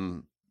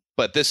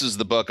 But this is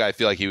the book I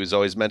feel like he was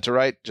always meant to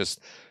write, just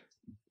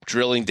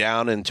drilling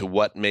down into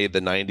what made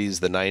the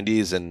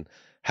 90s and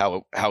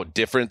how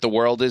different the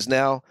world is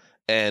now.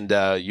 And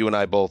you and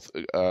I both,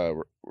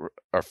 our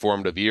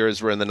formative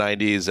years were in the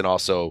 90s, and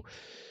also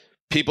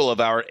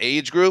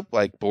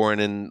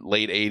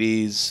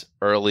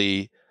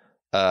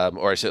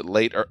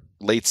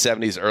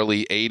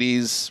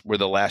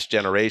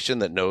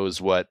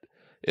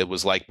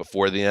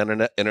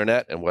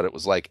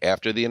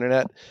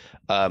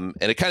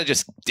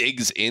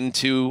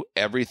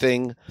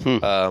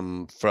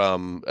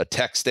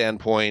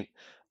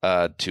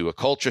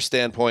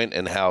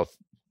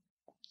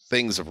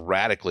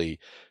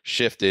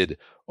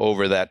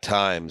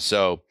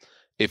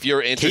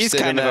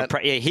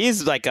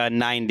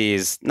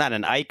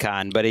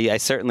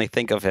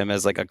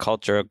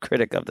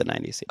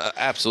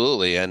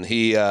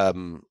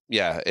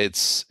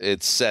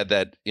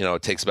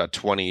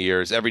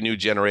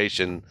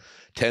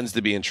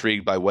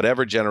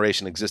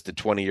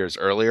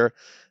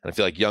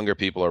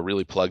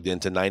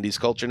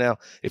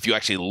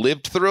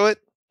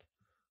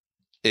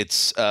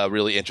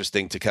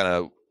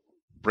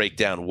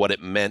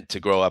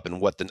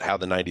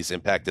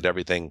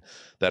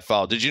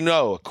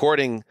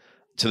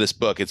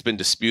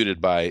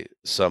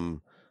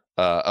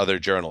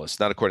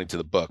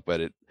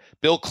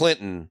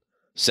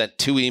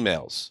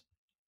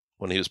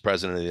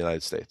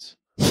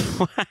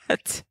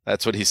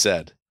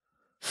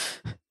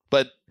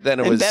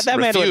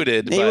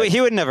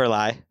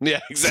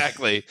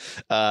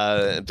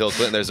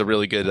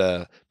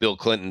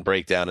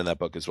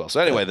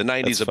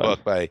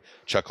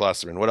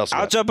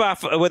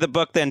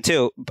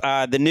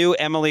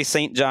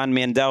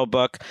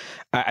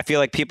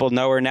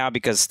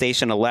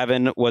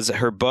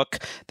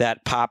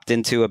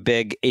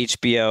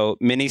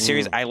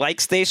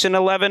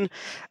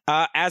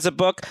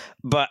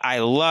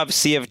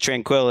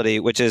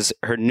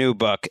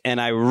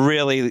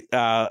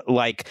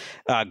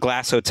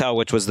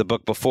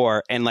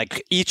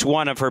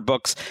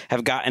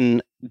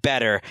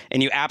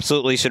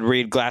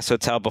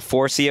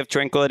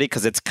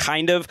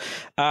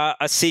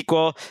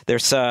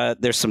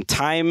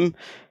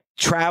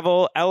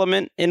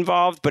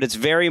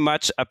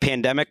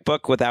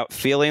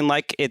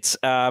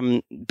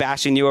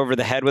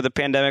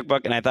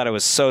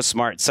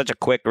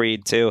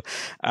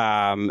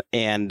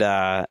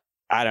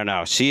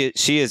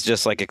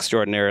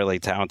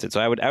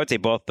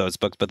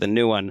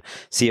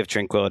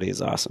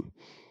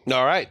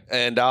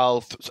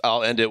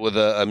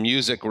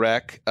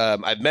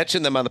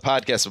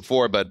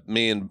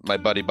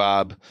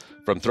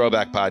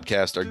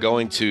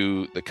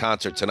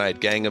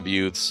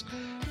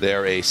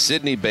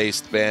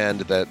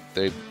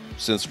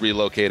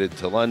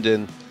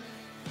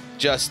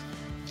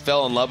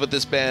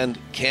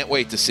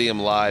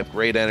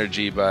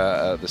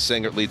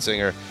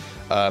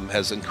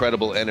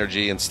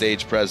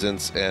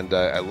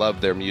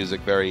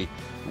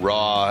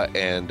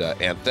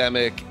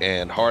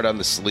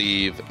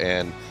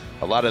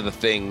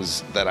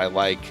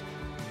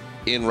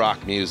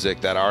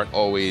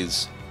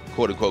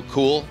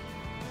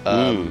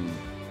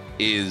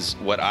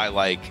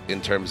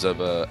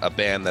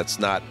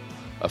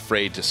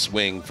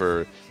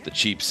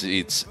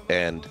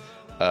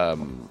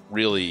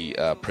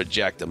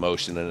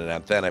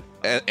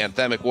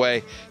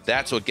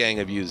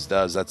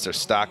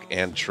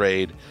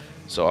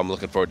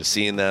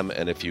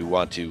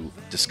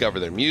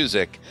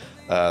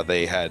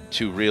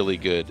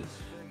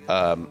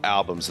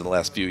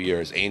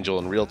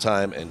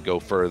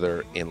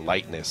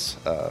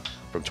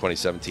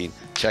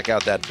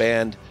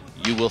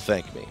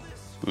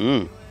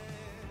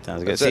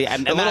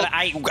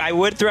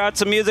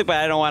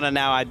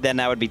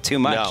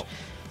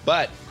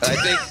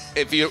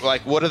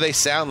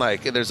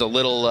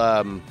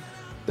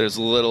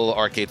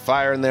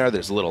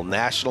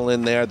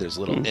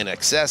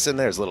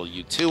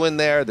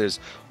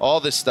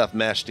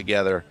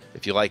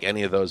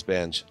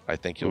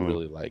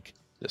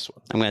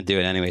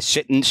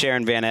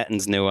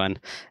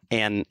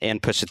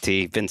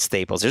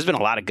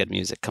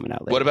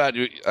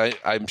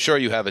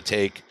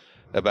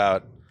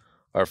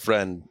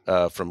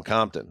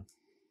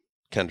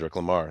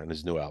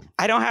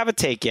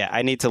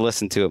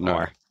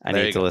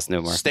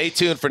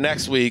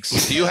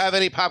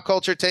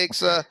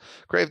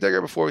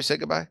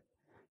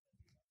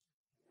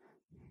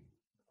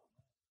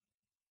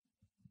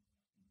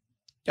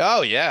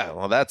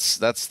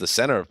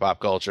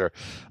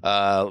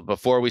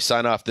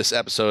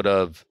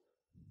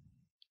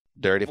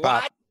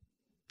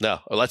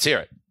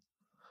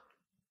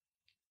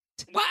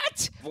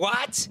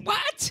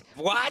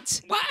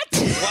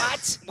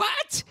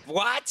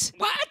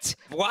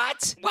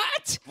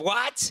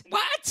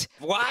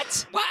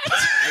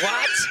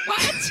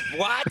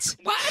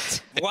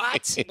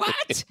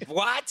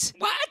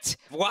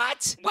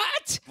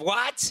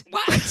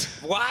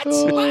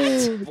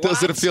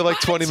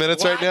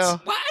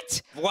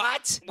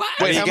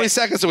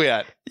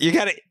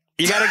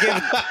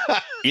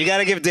You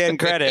gotta give Dan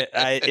credit.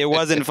 It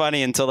wasn't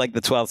funny until like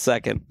the 12th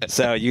second.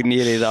 So you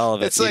needed all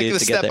of it. It's like the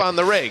step on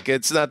the rake.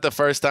 It's not the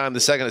first time, the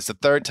second. It's the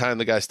third time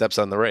the guy steps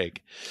on the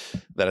rake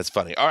that it's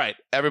funny. All right,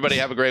 everybody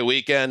have a great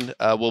weekend.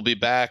 We'll be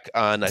back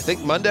on, I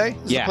think, Monday.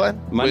 Yeah, the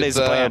plan? Monday's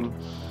the plan.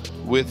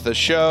 With the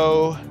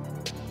show.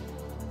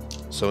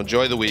 So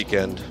enjoy the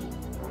weekend.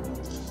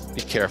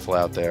 Be careful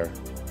out there.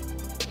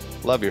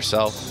 Love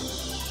yourself.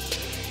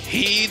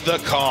 Heed the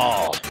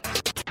call.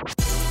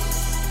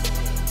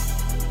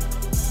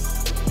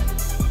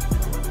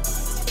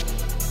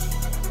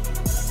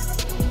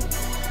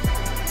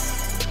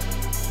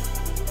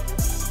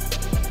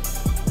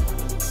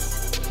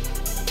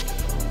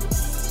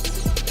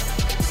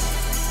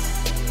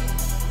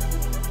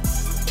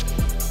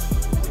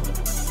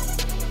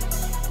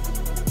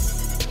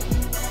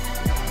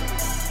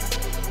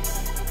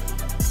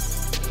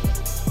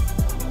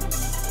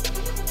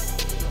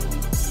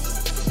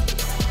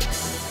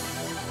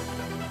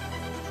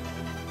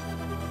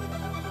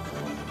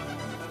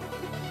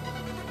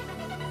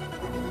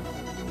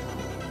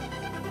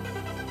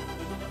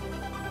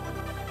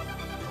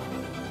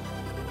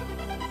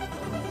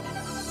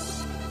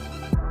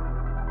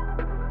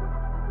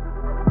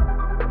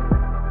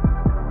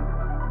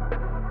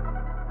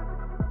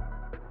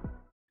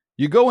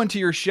 You go into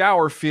your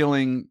shower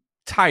feeling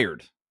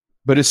tired,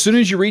 but as soon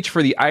as you reach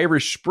for the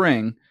Irish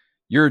Spring,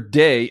 your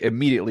day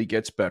immediately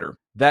gets better.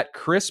 That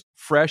crisp,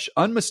 fresh,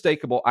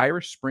 unmistakable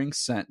Irish Spring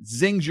scent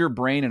zings your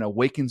brain and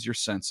awakens your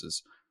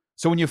senses.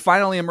 So when you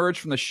finally emerge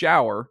from the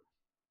shower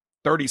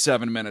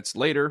 37 minutes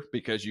later,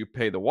 because you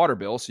pay the water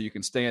bill so you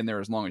can stay in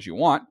there as long as you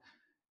want,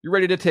 you're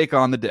ready to take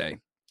on the day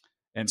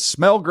and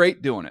smell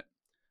great doing it.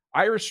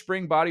 Irish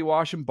Spring Body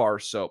Wash and Bar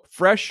Soap.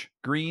 Fresh,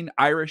 green,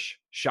 Irish.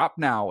 Shop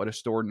now at a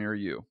store near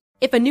you.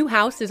 If a new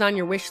house is on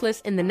your wish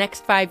list in the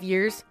next 5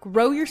 years,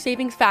 grow your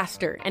savings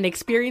faster and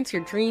experience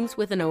your dreams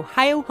with an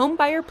Ohio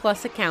Homebuyer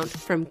Plus account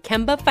from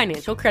Kemba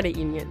Financial Credit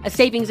Union. A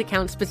savings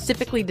account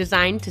specifically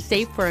designed to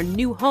save for a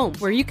new home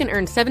where you can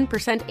earn 7%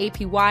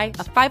 APY,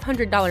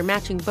 a $500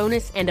 matching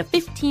bonus, and a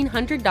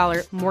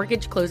 $1,500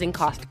 mortgage closing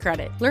cost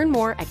credit. Learn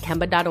more at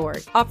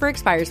Kemba.org. Offer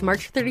expires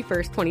March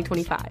 31st,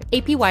 2025.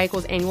 APY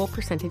equals annual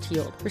percentage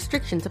yield.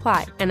 Restrictions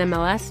apply.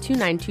 NMLS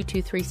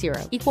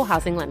 292230. Equal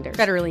housing lender.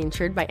 Federally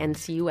insured by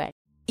NCUA.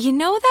 You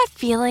know that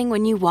feeling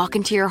when you walk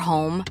into your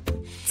home,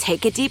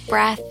 take a deep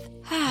breath,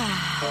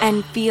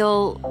 and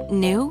feel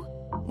new?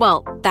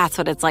 Well, that's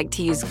what it's like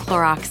to use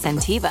Clorox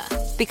Scentiva.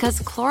 Because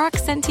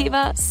Clorox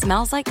Scentiva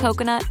smells like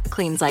coconut,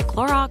 cleans like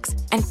Clorox,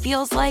 and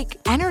feels like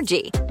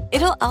energy.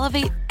 It'll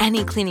elevate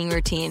any cleaning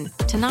routine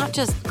to not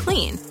just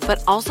clean,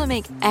 but also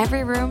make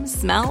every room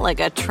smell like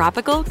a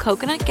tropical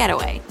coconut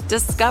getaway.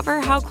 Discover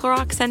how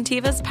Clorox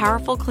Scentiva's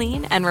powerful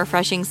clean and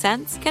refreshing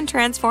scents can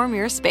transform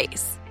your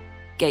space.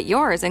 Get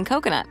yours in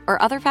coconut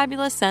or other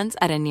fabulous scents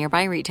at a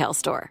nearby retail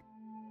store.